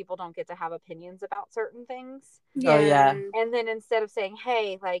feel like people don't get to have opinions about certain things. Yeah. Oh, yeah. And then instead of saying,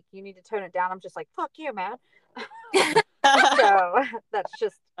 hey, like you need to tone it down, I'm just like, fuck you, man. So that's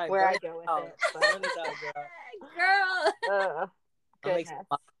just where I go with it. But, girl. Goodness.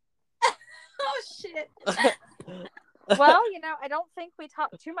 Oh shit. Well, I don't think we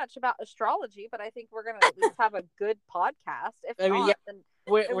talked too much about astrology, but I think we're gonna at least have a good podcast. If not, then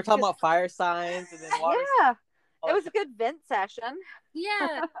we're talking about fire signs and then water. Yeah. It was a good vent session. Yeah.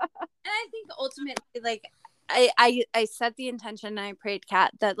 And I think ultimately, like, I set the intention and I prayed,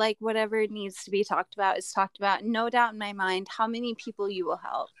 Kat, that, like, whatever needs to be talked about is talked about. No doubt in my mind how many people you will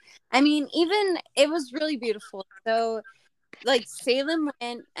help. I mean, even, it was really beautiful. So, like, Salem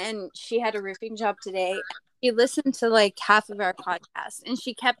went and she had a roofing job today. She listened to, like, half of our podcast and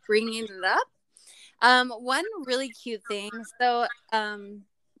she kept bringing it up. One really cute thing. So,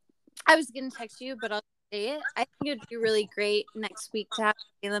 I was going to text you, but I'll say it. I think it'd be really great next week to have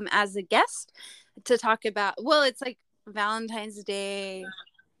Salem as a guest to talk about, well, it's like Valentine's Day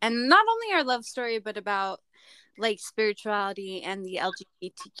and not only our love story, but about like spirituality and the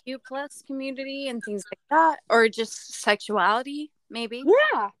LGBTQ plus community and things like that, or just sexuality, maybe.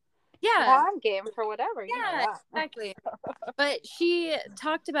 Yeah. Yeah. Well, I'm game for whatever. You know Yeah, that. exactly. But she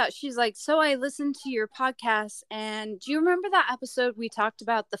talked about, she's like, so I listened to your podcast, and do you remember that episode we talked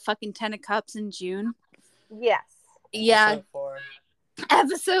about the fucking 10 of cups in June? Yes. Yeah. Episode 4.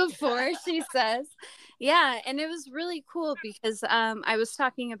 Episode 4, she says. Yeah, and it was really cool because I was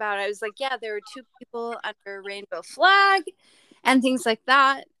talking about, I was like, yeah, there were 2 people under a rainbow flag and things like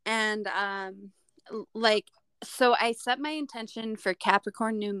that. And like, so I set my intention for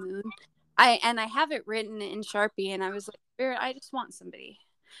Capricorn new moon. I have it written in Sharpie, and I was like, Spirit, I just want somebody.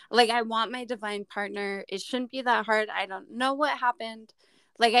 Like, I want my divine partner. It shouldn't be that hard. I don't know what happened.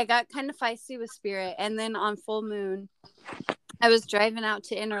 Like, I got kind of feisty with Spirit, and then on full moon, I was driving out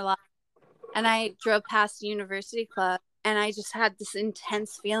to Interlock, and I drove past University Club, and I just had this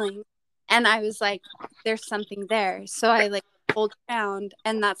intense feeling, and I was like, there's something there. So I like pulled around,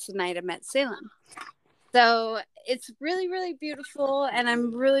 and that's the night I met Salem. So it's really, really beautiful, and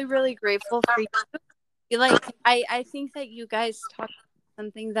I'm really, really grateful for you. Like, I think that you guys talk about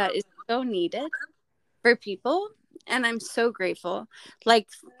something that is so needed for people, and I'm so grateful. Like,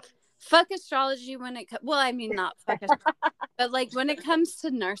 fuck astrology when it well, I mean, not fuck astrology, but like when it comes to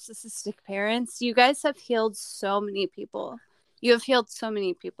narcissistic parents, you guys have healed so many people. You have healed so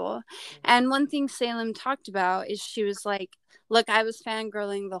many people. And one thing Salem talked about is she was like, look, I was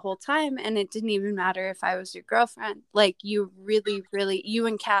fangirling the whole time, and it didn't even matter if I was your girlfriend. Like, you really, really, you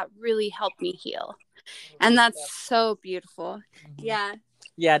and Kat really helped me heal. And that's so beautiful. Yeah.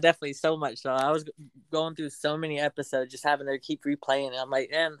 Yeah, definitely, so much so. I was going through so many episodes, just having to keep replaying it. I'm like,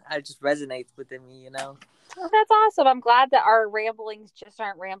 man, it just resonates within me, you know? Well, that's awesome. I'm glad that our ramblings just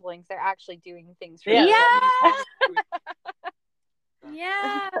aren't ramblings. They're actually doing things for Yeah. you.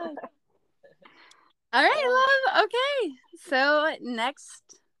 Yeah. All right, love. Okay. So next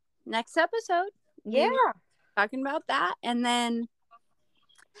episode, Yeah. talking about that, and then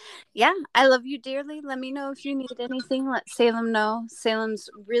yeah, I love you dearly. Let me know if you need anything. Let Salem know. Salem's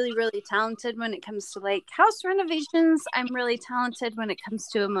really, really talented when it comes to like house renovations. I'm really talented when it comes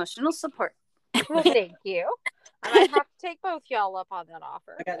to emotional support. Well, thank you. I might have to take both y'all up on that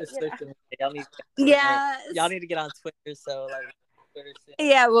offer. I got this but, social media. Y'all need Yeah. to get on Twitter, so like Twitter soon.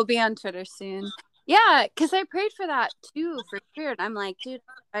 Yeah, we'll be on Twitter soon. Yeah, because I prayed for that too, for Spirit. I'm like, dude,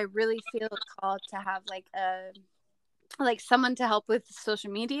 I really feel called to have like someone to help with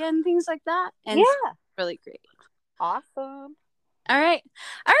social media and things like that. And yeah. it's really great. Awesome. All right,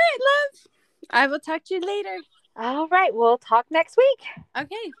 love. I will talk to you later. All right. We'll talk next week.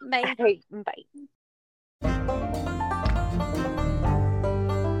 Okay, bye. Bye.